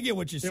wasn't you. I get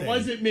what you're saying. It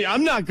wasn't me.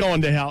 I'm not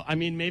going to hell. I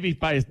mean, maybe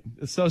by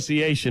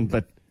association,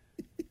 but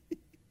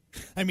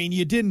I mean,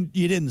 you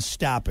didn't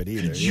stop it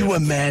either. Could you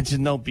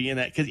imagine though being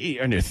that? Because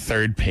you're on your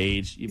 3rd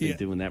page, you've been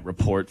doing that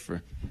report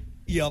for.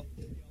 Yep.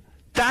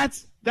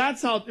 That's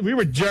how we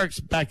were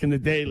jerks back in the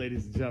day,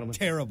 ladies and gentlemen.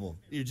 Terrible.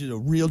 You're just a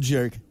real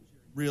jerk.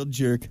 Real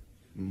jerk.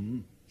 Mm-hmm.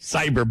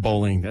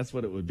 Cyberbullying. That's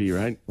what it would be,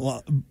 right?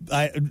 Well,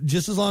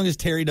 just as long as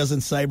Terry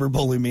doesn't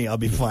cyberbully me, I'll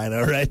be fine.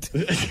 All right.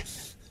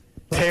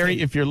 Terry,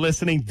 if you're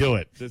listening, do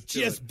it.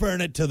 Just burn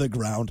it to the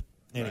ground.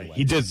 Anyway. Right.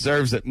 He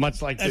deserves it,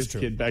 much like this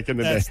kid back in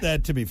the day.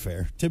 That, to be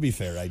fair,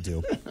 I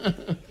do.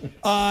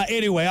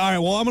 Anyway, all right.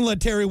 Well, I'm going to let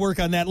Terry work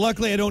on that.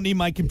 Luckily, I don't need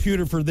my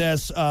computer for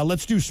this.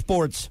 Let's do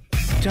sports.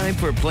 Time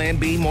for Plan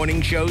B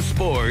Morning Show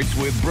Sports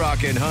with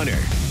Brock and Hunter.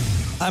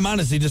 I'm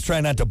honestly just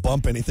trying not to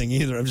bump anything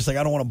either. I'm just like,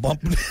 I don't want to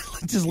bump.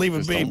 Just leave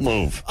it be. Don't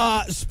move.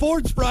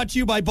 Sports brought to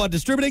you by Bud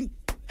Distributing.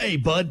 Hey,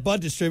 Bud.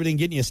 Bud Distributing,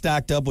 getting you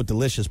stocked up with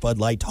delicious Bud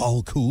Light,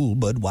 tall, cool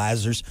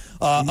Budweisers,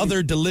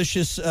 other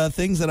delicious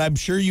things that I'm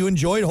sure you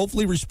enjoyed,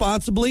 hopefully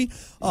responsibly.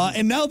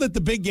 And now that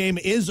the big game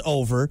is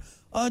over.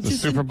 The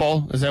Super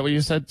Bowl? Is that what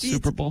you said?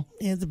 Super Bowl?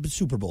 Yeah, the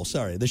Super Bowl.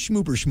 Sorry, the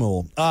schmooper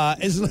schmool.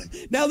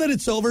 Now that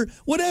it's over,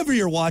 whatever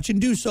you're watching,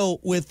 do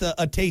so with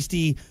a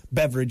tasty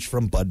beverage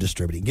from Bud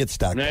Distributing. Get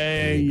stocked up.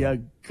 There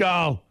you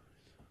go.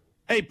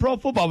 Hey, pro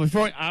football,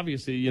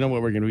 obviously, you know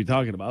what we're going to be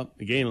talking about,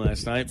 the game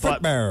last night.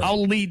 But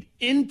I'll lead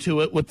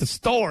into it with the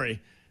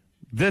story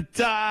that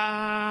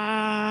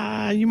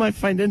you might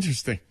find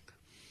interesting.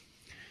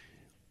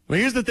 Well,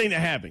 here's the thing that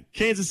happened.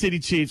 Kansas City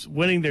Chiefs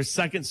winning their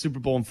 2nd Super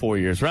Bowl in 4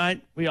 years,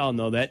 right? We all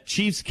know that.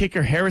 Chiefs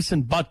kicker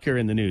Harrison Butker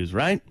in the news,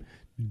 right?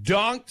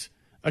 Donked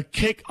a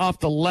kick off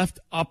the left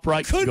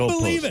upright goalpost. Couldn't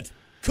believe it.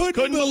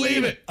 Couldn't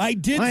believe it. I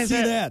did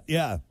see that.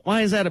 Yeah.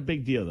 Why is that a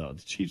big deal, though?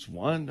 The Chiefs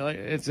won.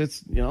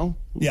 It's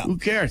who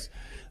cares?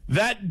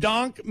 That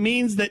donk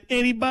means that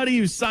anybody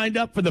who signed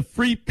up for the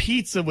free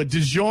pizza with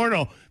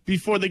DiGiorno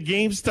before the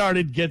game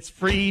started gets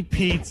free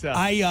pizza.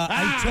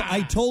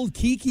 I told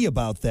Kiki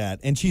about that,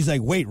 and she's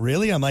like, "Wait,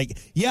 really?" I'm like,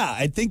 "Yeah,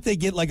 I think they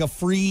get like a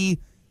free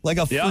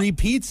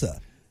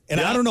pizza." And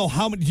I don't know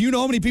how many. Do you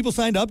know how many people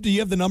signed up? Do you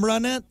have the number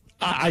on that?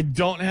 I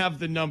don't have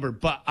the number,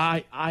 but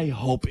I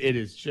hope it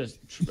is just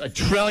a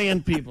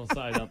trillion people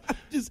signed up.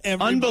 Just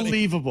everybody.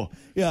 Unbelievable.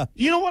 Yeah.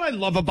 You know what I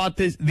love about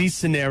these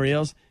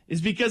scenarios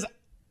is because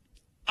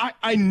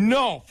I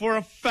know for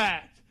a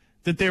fact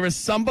that there is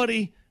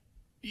somebody,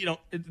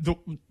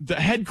 the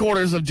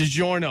headquarters of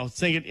DiGiorno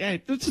saying,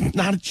 hey, this is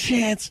not a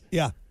chance.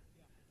 Yeah.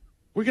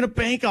 We're going to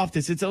bank off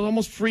this. It's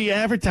almost free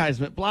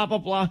advertisement, blah, blah,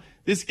 blah.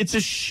 It's a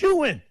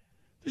shoo-in.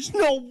 There's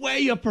no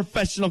way a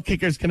professional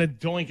kicker is going to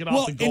doink it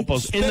off the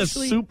goalpost in the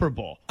Super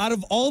Bowl. Out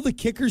of all the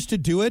kickers to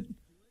do it,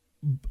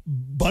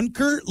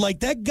 Bunker,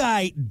 like that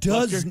guy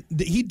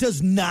he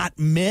does not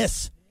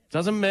miss.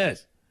 Doesn't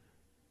miss.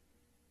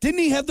 Didn't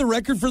he have the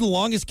record for the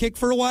longest kick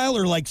for a while?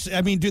 Or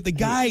dude, the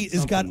guy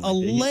has got a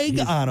leg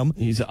on him.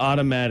 He's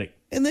automatic.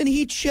 And then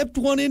he chipped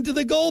one into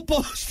the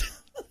goalpost.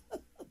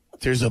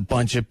 There's a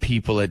bunch of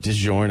people at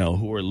DiGiorno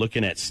who are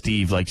looking at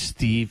Steve like,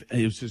 Steve,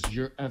 it was just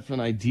your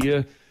effing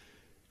idea.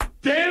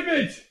 Damn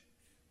it!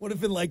 What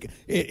if in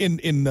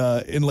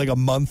like a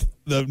month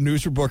the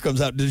news report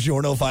comes out,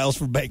 DiGiorno files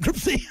for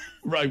bankruptcy?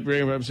 Right,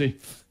 bankruptcy.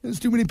 There's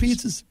too many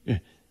pizzas. Yeah.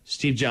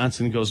 Steve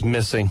Johnson goes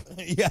missing.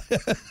 Yeah.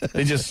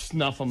 They just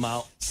snuff him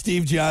out.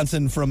 Steve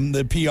Johnson from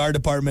the PR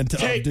department of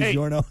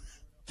DiGiorno.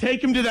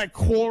 Take him to that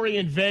quarry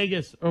in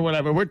Vegas or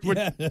whatever. We're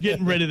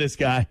getting rid of this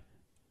guy.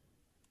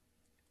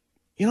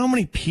 You know how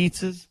many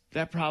pizzas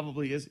that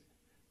probably is?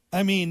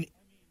 I mean,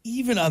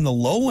 even on the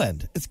low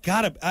end, it's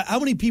got to. How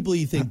many people do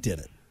you think did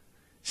it?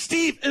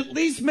 Steve, at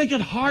least make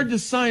it hard to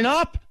sign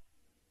up.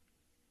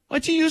 Why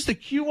don't you use the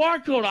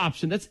QR code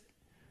option?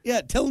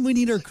 Tell them we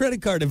need our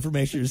credit card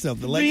information or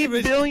something. 3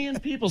 billion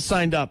people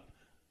signed up.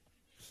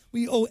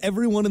 We owe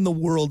everyone in the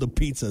world a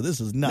pizza.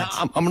 This is nuts.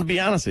 Now, I'm going to be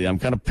honest with you. I'm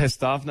kind of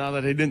pissed off now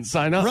that they didn't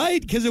sign up.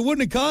 Right, because it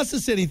wouldn't have cost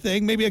us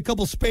anything. Maybe a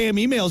couple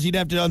spam emails you'd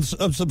have to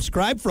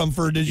unsubscribe from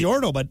for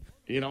DiGiorno. But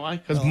you know why?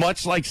 Because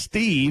much like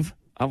Steve,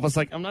 I was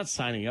like, I'm not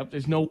signing up.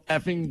 There's no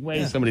effing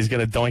way somebody's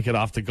going to doink it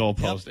off the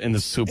goalpost in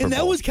the Super Bowl. And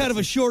that was kind of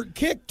a short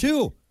kick,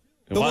 too.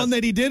 The one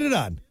that he did it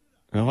on.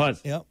 It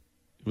was. Yep.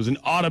 It was an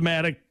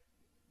automatic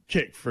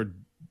kick for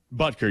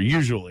Butker,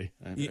 usually,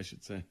 I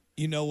should say.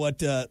 You know what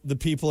the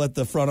people at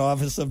the front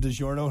office of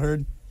DiGiorno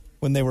heard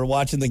when they were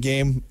watching the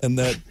game and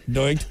that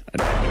doinked?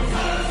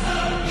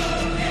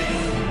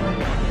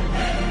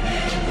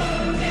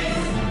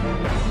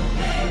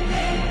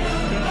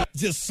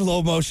 Just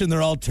slow motion.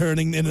 They're all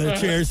turning into their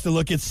chairs to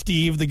look at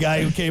Steve, the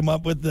guy who came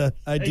up with the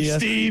idea. Hey,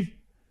 Steve.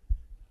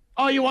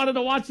 Oh, you wanted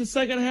to watch the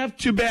second half?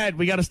 Too bad.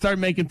 We got to start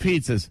making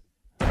pizzas.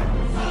 No.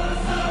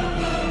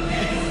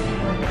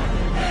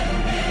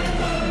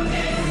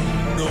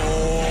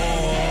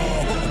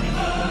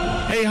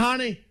 Hey,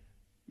 honey,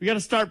 we got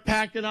to start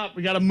packing up.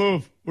 We got to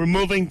move. We're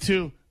moving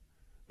to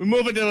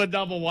a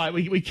double wide.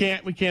 We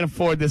can't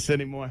afford this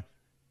anymore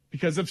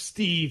because of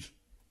Steve.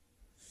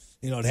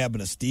 You know what happened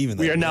to Steve in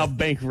that? We are now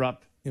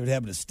bankrupt. You know what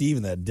happened to Steve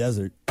in that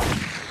desert?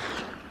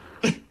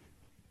 He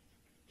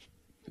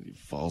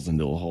falls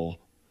into a hole.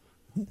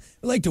 I'd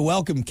like to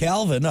welcome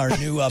Calvin, our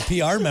new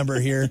PR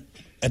member here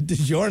at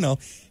DiGiorno.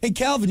 Hey,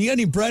 Calvin, you got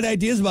any bright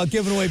ideas about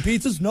giving away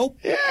pizzas? Nope.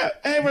 Yeah.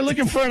 Hey, we're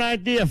looking for an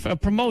idea for a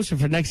promotion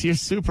for next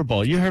year's Super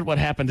Bowl. You heard what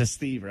happened to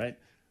Steve, right?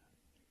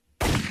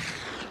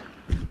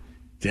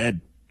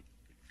 Dead.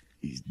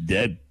 He's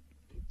dead.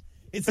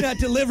 It's not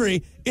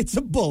delivery. It's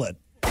a bullet.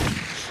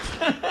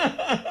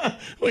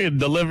 We can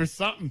deliver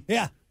something.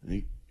 Yeah.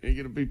 Ain't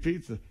gonna be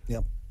pizza.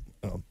 Yep.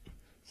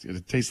 It's gonna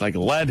taste like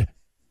lead.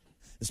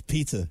 This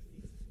pizza,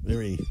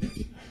 very.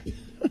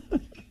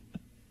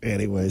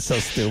 Anyway, so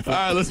stupid. All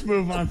right, let's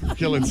move on from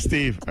killing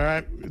Steve. All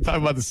right, we're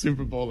talking about the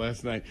Super Bowl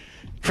last night.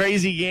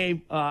 Crazy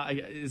game.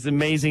 It's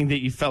amazing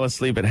that you fell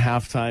asleep at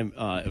halftime.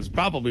 It was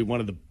probably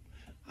one of the,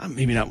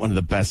 maybe not one of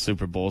the best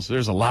Super Bowls.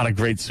 There's a lot of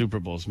great Super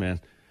Bowls,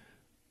 man.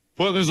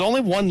 Well, there's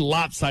only one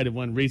lopsided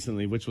one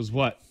recently, which was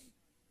what?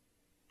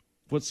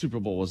 What Super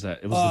Bowl was that?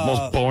 It was the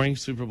most boring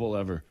Super Bowl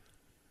ever.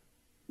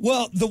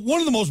 Well, one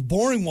of the most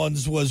boring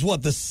ones was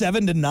what, the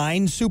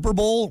 7-9 Super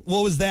Bowl?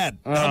 What was that?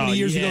 How many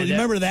years ago? Do you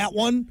remember that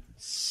one?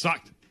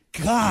 Sucked.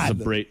 God, it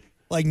was a break.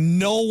 Like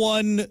no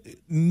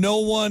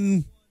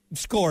one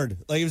scored.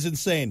 Like it was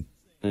insane.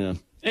 Yeah.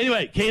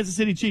 Anyway, Kansas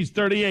City Chiefs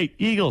 38,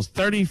 Eagles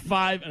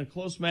 35, and a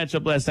close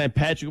matchup last night.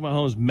 Patrick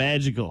Mahomes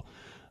magical.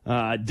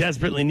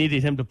 Desperately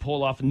needed him to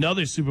pull off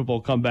another Super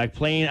Bowl comeback.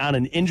 Playing on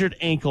an injured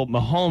ankle,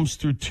 Mahomes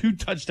threw 2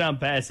 touchdown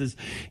passes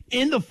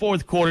in the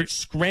fourth quarter,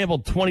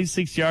 scrambled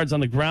 26 yards on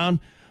the ground,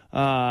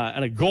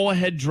 and a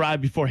go-ahead drive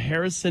before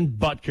Harrison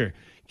Butker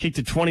kicked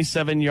a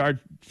 27-yard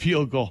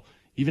field goal,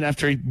 even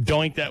after he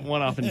doinked that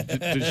one off in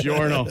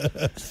DiGiorno.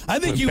 I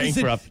think he was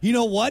you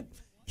know what?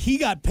 He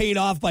got paid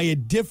off by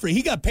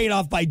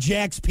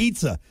Jack's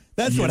Pizza.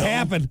 That's what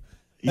happened.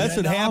 That's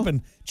what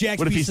happened. Jack's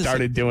What if he Pizza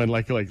started doing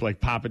like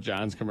Papa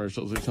John's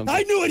commercials or something?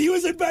 I knew it. He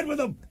was in bed with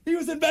him.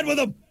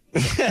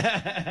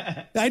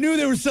 I knew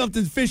there was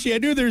something fishy. I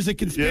knew there was a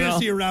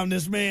conspiracy around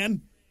this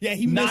man. Yeah,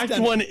 he knocked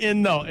one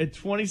in, though, at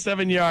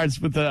 27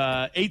 yards with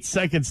 8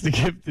 seconds to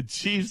give the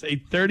Chiefs a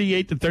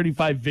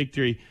 38-35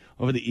 victory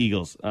over the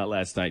Eagles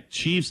last night.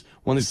 Chiefs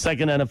won the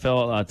second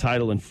NFL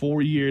title in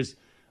 4 years.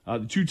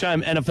 The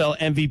two-time NFL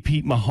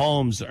MVP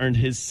Mahomes earned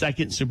his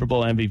second Super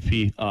Bowl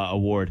MVP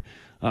award.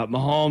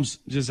 Mahomes,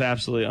 just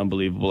absolutely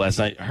unbelievable last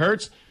night.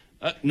 Hurts,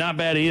 not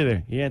bad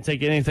either. You can't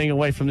take anything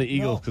away from the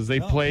Eagles because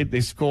they played,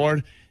 they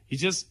scored. You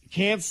just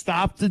can't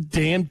stop the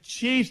damn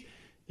Chiefs.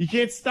 You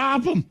can't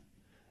stop them.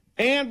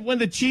 And when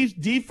the Chiefs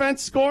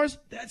defense scores,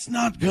 that's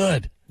not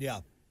good.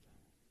 Yeah.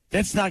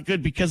 That's not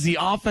good because the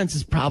offense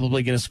is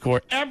probably going to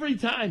score every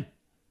time.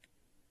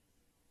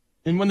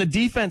 And when the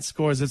defense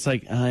scores, it's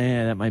like, oh,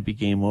 yeah, that might be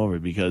game over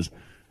because,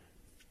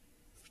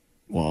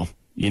 well,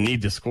 you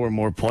need to score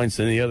more points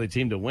than the other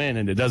team to win,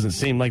 and it doesn't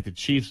seem like the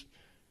Chiefs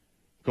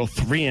go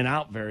 3 and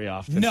out very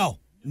often.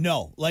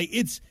 No. Like,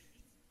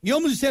 you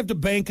almost have to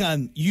bank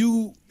on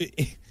you.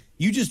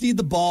 You just need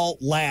the ball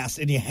last,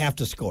 and you have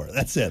to score.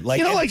 That's it.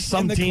 Like,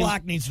 some the teams,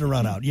 clock needs to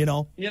run out,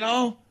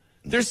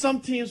 there's some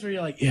teams where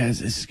you're like, yeah,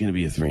 this is going to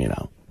be a 3 and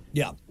out.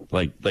 Yeah.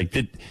 Like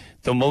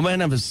the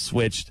momentum has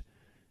switched.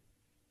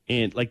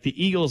 And like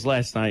the Eagles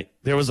last night,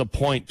 there was a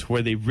point to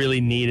where they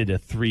really needed a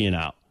 3 and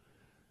out.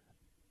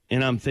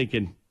 And I'm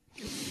thinking,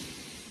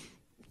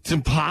 it's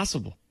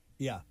impossible.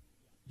 Yeah.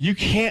 You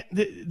can't,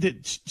 the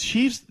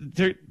Chiefs,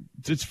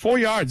 it's 4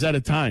 yards at a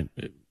time,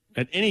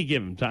 at any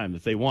given time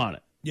if they want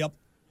it. Yep.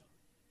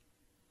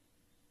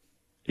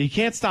 You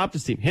can't stop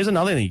this team. Here's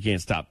another thing you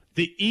can't stop.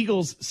 The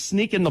Eagles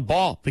sneaking the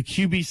ball, the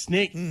QB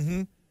sneak.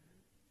 Mm-hmm.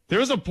 There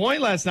was a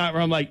point last night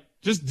where I'm like,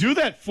 just do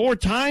that 4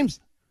 times.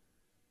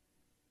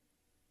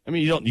 I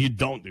mean, you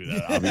don't do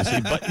that, obviously,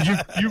 but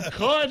you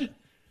could.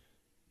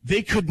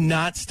 They could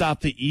not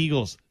stop the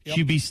Eagles. Yep.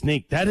 QB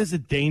sneak. That is a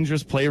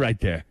dangerous play right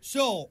there.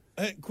 So,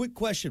 quick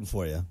question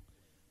for you.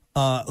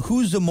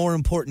 Who's the more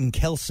important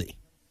Kelsey?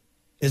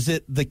 Is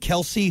it the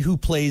Kelsey who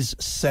plays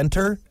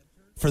center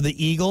for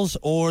the Eagles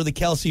or the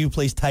Kelsey who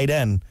plays tight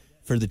end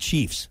for the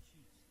Chiefs?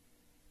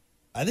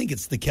 I think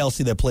it's the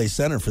Kelsey that plays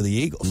center for the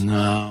Eagles.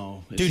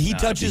 No, Dude, he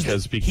touches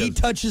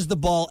the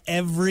ball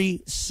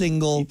every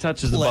single. He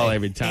touches play. the ball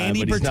every time,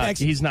 and but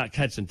he's not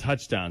catching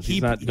touchdowns.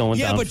 He's not going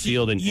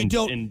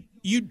downfield.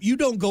 You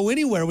don't go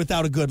anywhere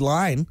without a good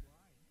line.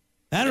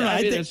 I don't know.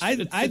 I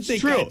think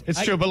it's true.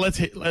 It's true. But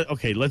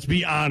let's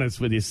be honest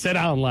with you. Sit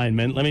down,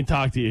 lineman. Let me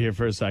talk to you here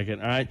for a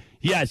second. All right.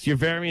 Yes, you're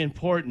very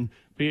important,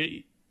 but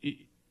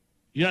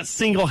you're not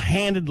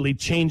single-handedly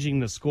changing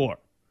the score.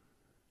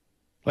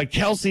 Like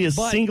Kelsey is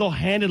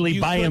single-handedly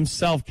by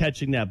himself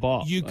catching that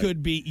ball. You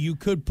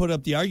could put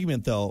up the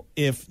argument though,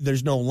 if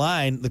there's no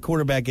line, the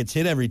quarterback gets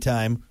hit every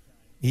time,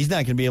 he's not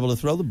going to be able to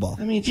throw the ball.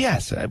 I mean,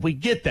 yes, we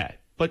get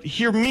that, but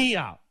hear me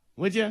out,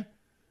 would you?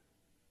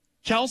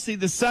 Kelsey,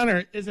 the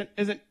center,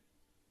 isn't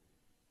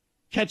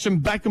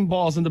catching Beckham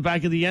balls in the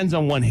back of the end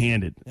zone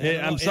one-handed.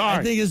 I'm sorry.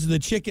 I think this is the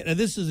chicken.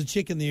 This is a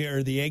chicken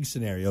or the egg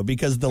scenario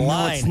because the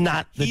line. It's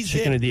not the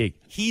chicken or the egg.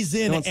 He's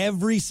in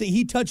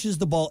he touches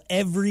the ball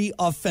every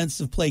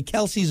offensive play.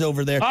 Kelsey's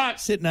over there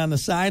sitting on the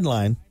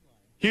sideline.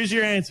 Here's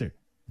your answer.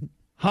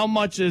 How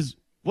much is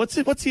what's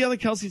the other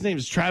Kelsey's name?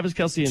 It's Travis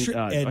Kelsey and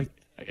I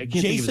can't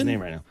think of his name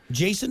right now.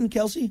 Jason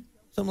Kelsey,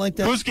 something like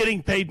that. Who's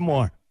getting paid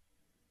more?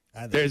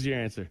 There's your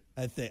answer.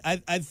 I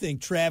think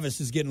Travis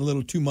is getting a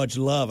little too much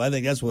love. I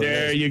think that's what.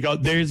 There you go.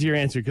 There's your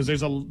answer because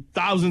there's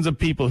thousands of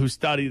people who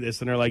study this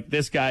and are like,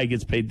 this guy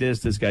gets paid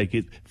this guy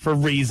gets for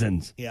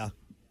reasons. Yeah,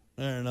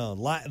 I don't know.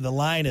 The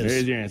line is.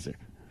 There's your answer.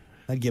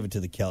 I'd give it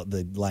to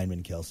the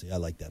lineman Kelsey. I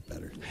like that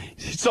better.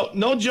 So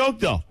no joke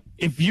though,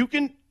 if you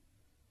can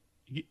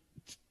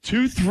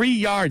 2-3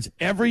 yards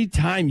every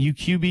time you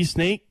QB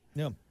sneak,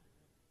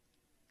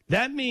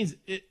 that means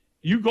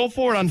you go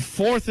for it on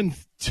 4th and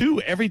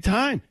 2 every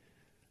time.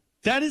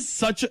 That is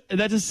such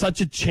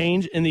a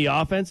change in the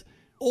offense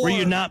where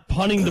you're not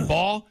punting the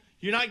ball.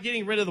 You're not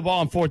getting rid of the ball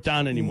on 4th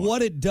down anymore.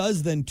 What it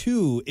does then,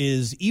 too,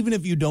 is even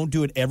if you don't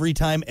do it every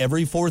time,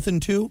 every 4th and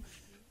 2,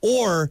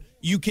 or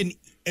you can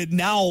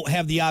now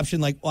have the option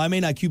like, well, I may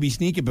not QB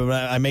sneak it, but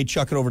I may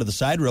chuck it over to the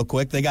side real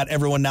quick. They got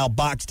everyone now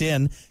boxed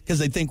in because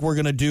they think we're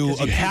going to do a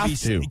QB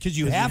sneak. Because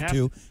you have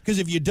to. Because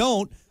if you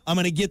don't, I'm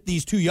going to get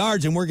these 2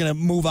 yards and we're going to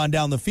move on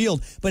down the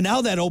field. But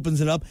now that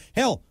opens it up.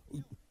 Hell,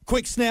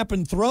 quick snap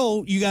and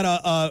throw. You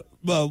got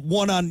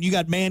you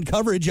got man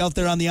coverage out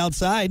there on the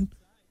outside.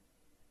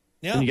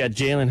 Yeah. And you got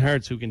Jalen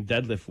Hurts who can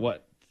deadlift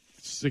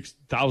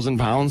 6,000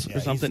 pounds or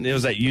something. It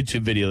was that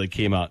YouTube video that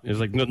came out. It was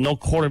like no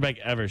quarterback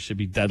ever should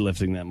be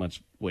deadlifting that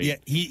much weight. Yeah,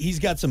 he's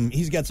got some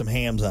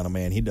hams on him,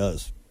 man. He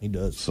does.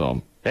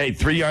 So hey,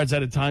 3 yards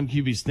at a time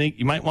QB sneak.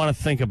 You might want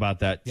to think about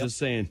that. Just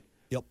saying.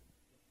 Yep.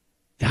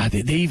 God,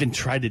 they even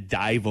tried to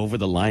dive over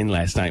the line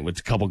last night with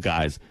a couple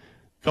guys.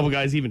 A couple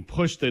guys even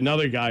pushed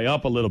another guy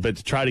up a little bit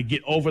to try to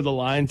get over the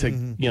line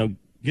to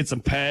get some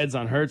pads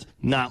on Hurts.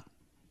 No,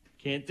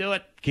 can't do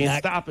it. Can't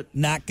stop it.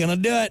 Not gonna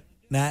do it.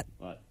 Not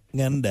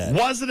gonna do it.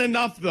 Wasn't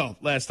enough though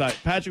last night.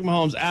 Patrick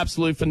Mahomes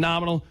absolutely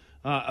phenomenal.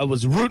 I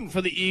was rooting for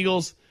the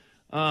Eagles,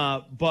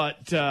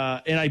 but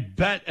I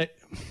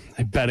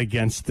bet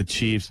against the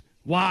Chiefs.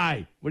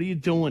 Why? What are you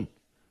doing?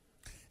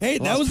 Hey,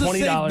 that was a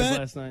safe bet.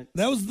 Last night.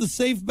 That was the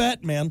safe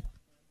bet, man.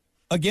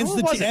 Against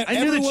the Chiefs.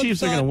 I knew the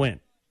Chiefs were going to win.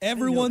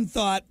 Everyone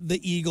thought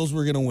the Eagles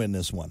were going to win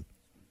this one.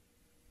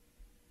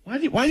 Why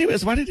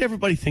did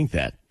everybody think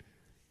that?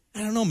 I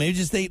don't know. Maybe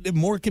just the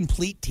more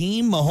complete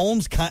team.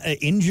 Mahomes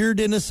injured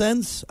in a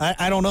sense.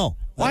 I don't know.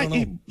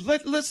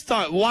 Let's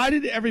talk. Why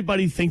did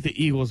everybody think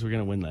the Eagles were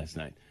going to win last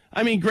night?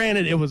 I mean,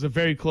 granted, it was a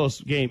very close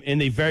game, and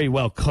they very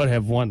well could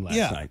have won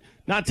last night.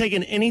 Not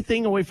taking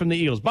anything away from the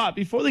Eagles. But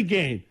before the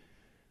game,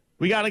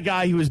 we got a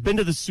guy who has been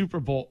to the Super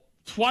Bowl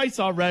twice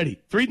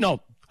already.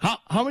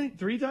 How many?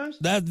 3 times?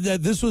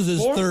 This was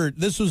his third.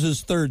 This was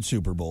his third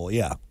Super Bowl.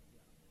 Yeah,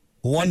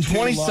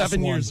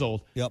 27 years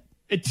old. Yep.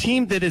 A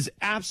team that is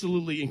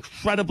absolutely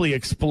incredibly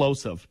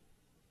explosive.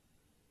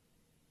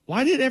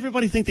 Why did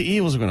everybody think the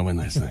Eagles were going to win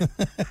last night?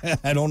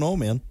 I don't know,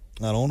 man.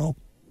 I don't know.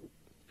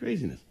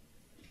 Craziness.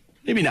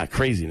 Maybe not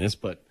craziness,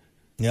 but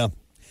yeah.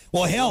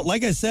 Well, hell,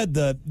 like I said,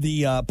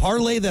 the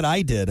parlay that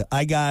I did,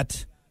 I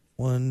got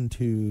 1,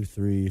 2,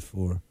 3,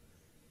 4.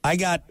 I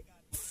got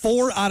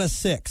 4 out of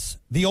 6.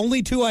 The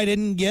only 2 I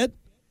didn't get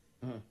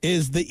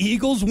is the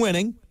Eagles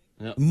winning,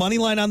 money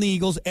line on the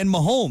Eagles, and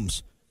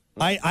Mahomes.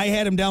 I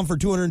had him down for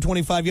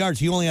 225 yards.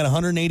 He only had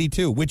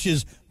 182, which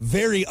is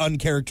very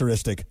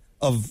uncharacteristic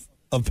of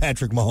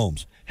Patrick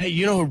Mahomes. Hey,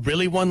 you know who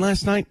really won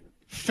last night?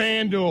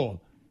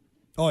 FanDuel.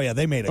 Oh yeah,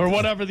 they made it. Or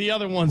whatever the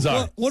other ones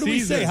are. What do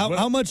we say?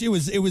 How much it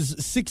was? It was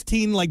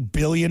 $16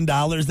 billion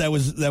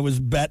that was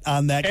bet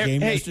on that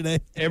game yesterday.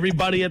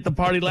 Everybody at the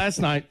party last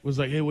night was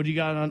like, "Hey, what do you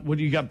got on? What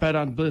do you got bet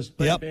on this?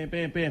 Bam, bam,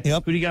 bam, bam.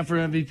 Yep. Who do you got for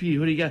MVP?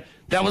 Who do you got?"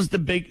 That was the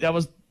big.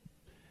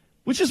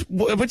 Which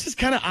is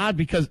kind of odd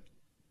because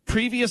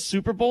previous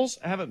Super Bowls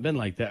haven't been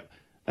like that.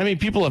 I mean,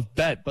 people have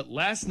bet, but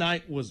last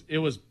night was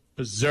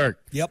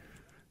berserk. Yep.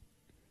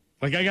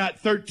 Like I got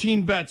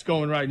 13 bets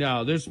going right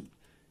now. You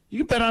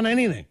can bet on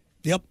anything.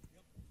 Yep.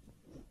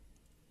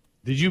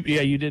 Did you?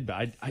 Yeah, you did.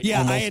 I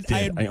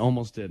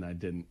almost did. I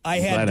didn't.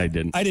 I'm glad I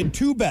didn't. I did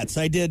 2 bets.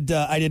 I did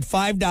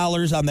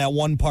 $5 on that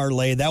one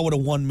parlay. That would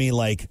have won me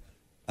like,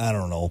 I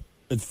don't know,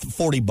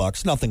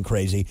 $40, nothing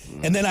crazy.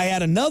 And then I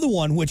had another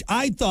one, which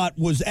I thought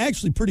was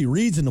actually pretty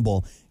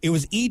reasonable. It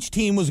was each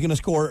team was going to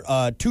score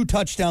 2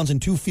 touchdowns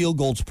and 2 field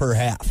goals per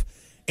half.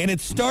 And it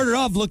started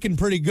off looking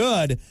pretty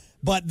good,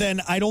 but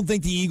then I don't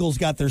think the Eagles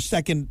got their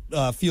second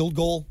field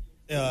goal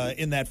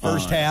in that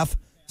first half.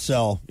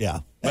 So, yeah.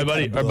 Our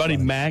buddy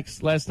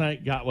Max last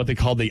night got what they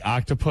call the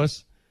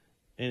octopus,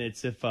 and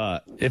it's if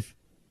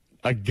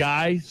a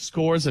guy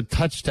scores a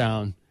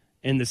touchdown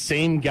and the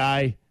same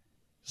guy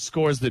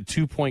scores the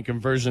 2-point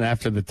conversion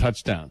after the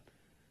touchdown.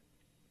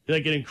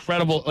 Like an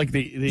incredible, like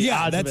the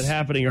odds of it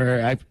happening.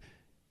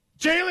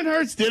 Jalen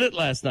Hurts did it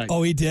last night.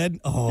 Oh, he did?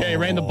 Oh. Yeah, he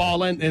ran the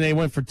ball in, and they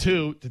went for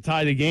 2 to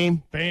tie the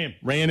game. Bam,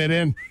 ran it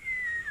in.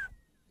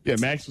 Yeah,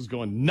 Max was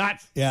going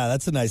nuts. Yeah,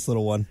 that's a nice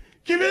little one.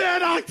 Give me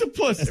that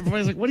octopus.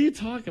 Everybody's like, what are you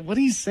talking? What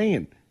are you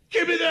saying?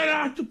 Give me that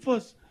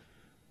octopus.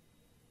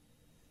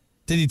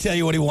 Did he tell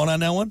you what he won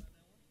on that one?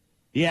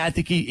 Yeah, I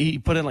think he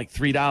put in like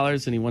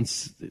 $3 and he won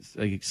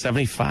like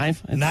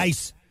 75.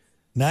 Nice.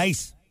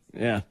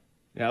 Yeah,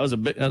 that was a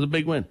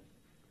big win.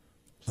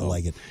 I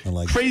like it.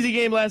 Crazy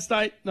game last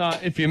night.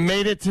 If you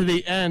made it to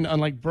the end,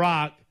 unlike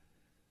Brock,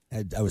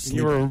 I was sleeping.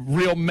 You were a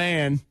real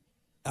man.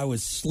 I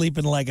was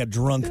sleeping like a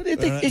drunk.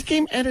 It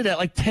game ended at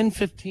like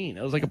 10:15.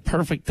 It was like a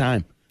perfect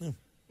time.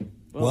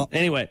 Well,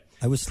 anyway,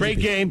 I was great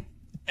sleepy. game.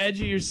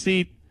 Edge of your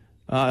seat.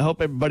 I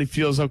hope everybody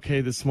feels okay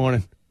this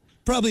morning.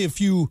 Probably a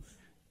few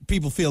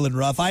people feeling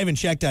rough. I haven't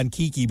checked on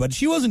Kiki, but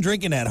she wasn't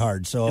drinking that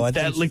hard. So I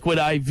that liquid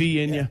IV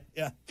in you.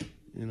 Yeah.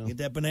 Get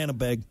that banana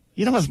bag.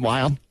 You know what's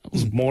wild? I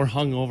was more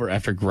hungover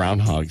after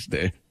Groundhog's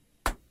Day.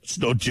 It's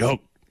no joke.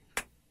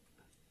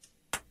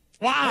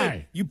 Why?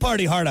 Hey, you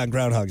party hard on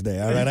Groundhog's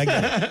Day, all right? I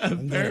get it.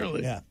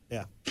 Apparently.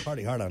 Yeah.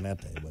 Party hard on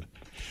that day. But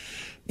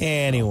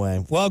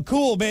anyway, well,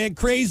 cool, man.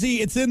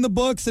 Crazy. It's in the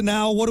books, and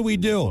now what do we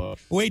do?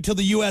 Wait till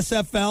the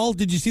USFL.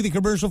 Did you see the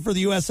commercial for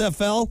the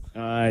USFL?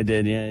 I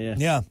did, yeah.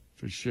 Yeah.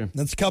 For sure.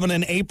 That's coming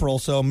in April,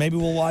 so maybe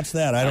we'll watch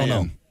that. I don't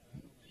know.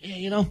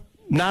 Yeah,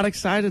 not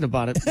excited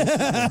about it.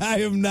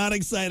 I am not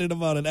excited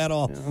about it at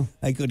all. No.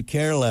 I could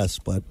care less,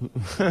 but...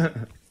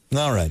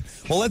 All right.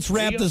 Well, let's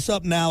wrap this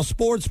up now.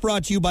 Sports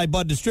brought to you by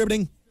Bud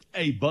Distributing.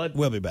 Hey, Bud.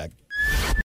 We'll be back.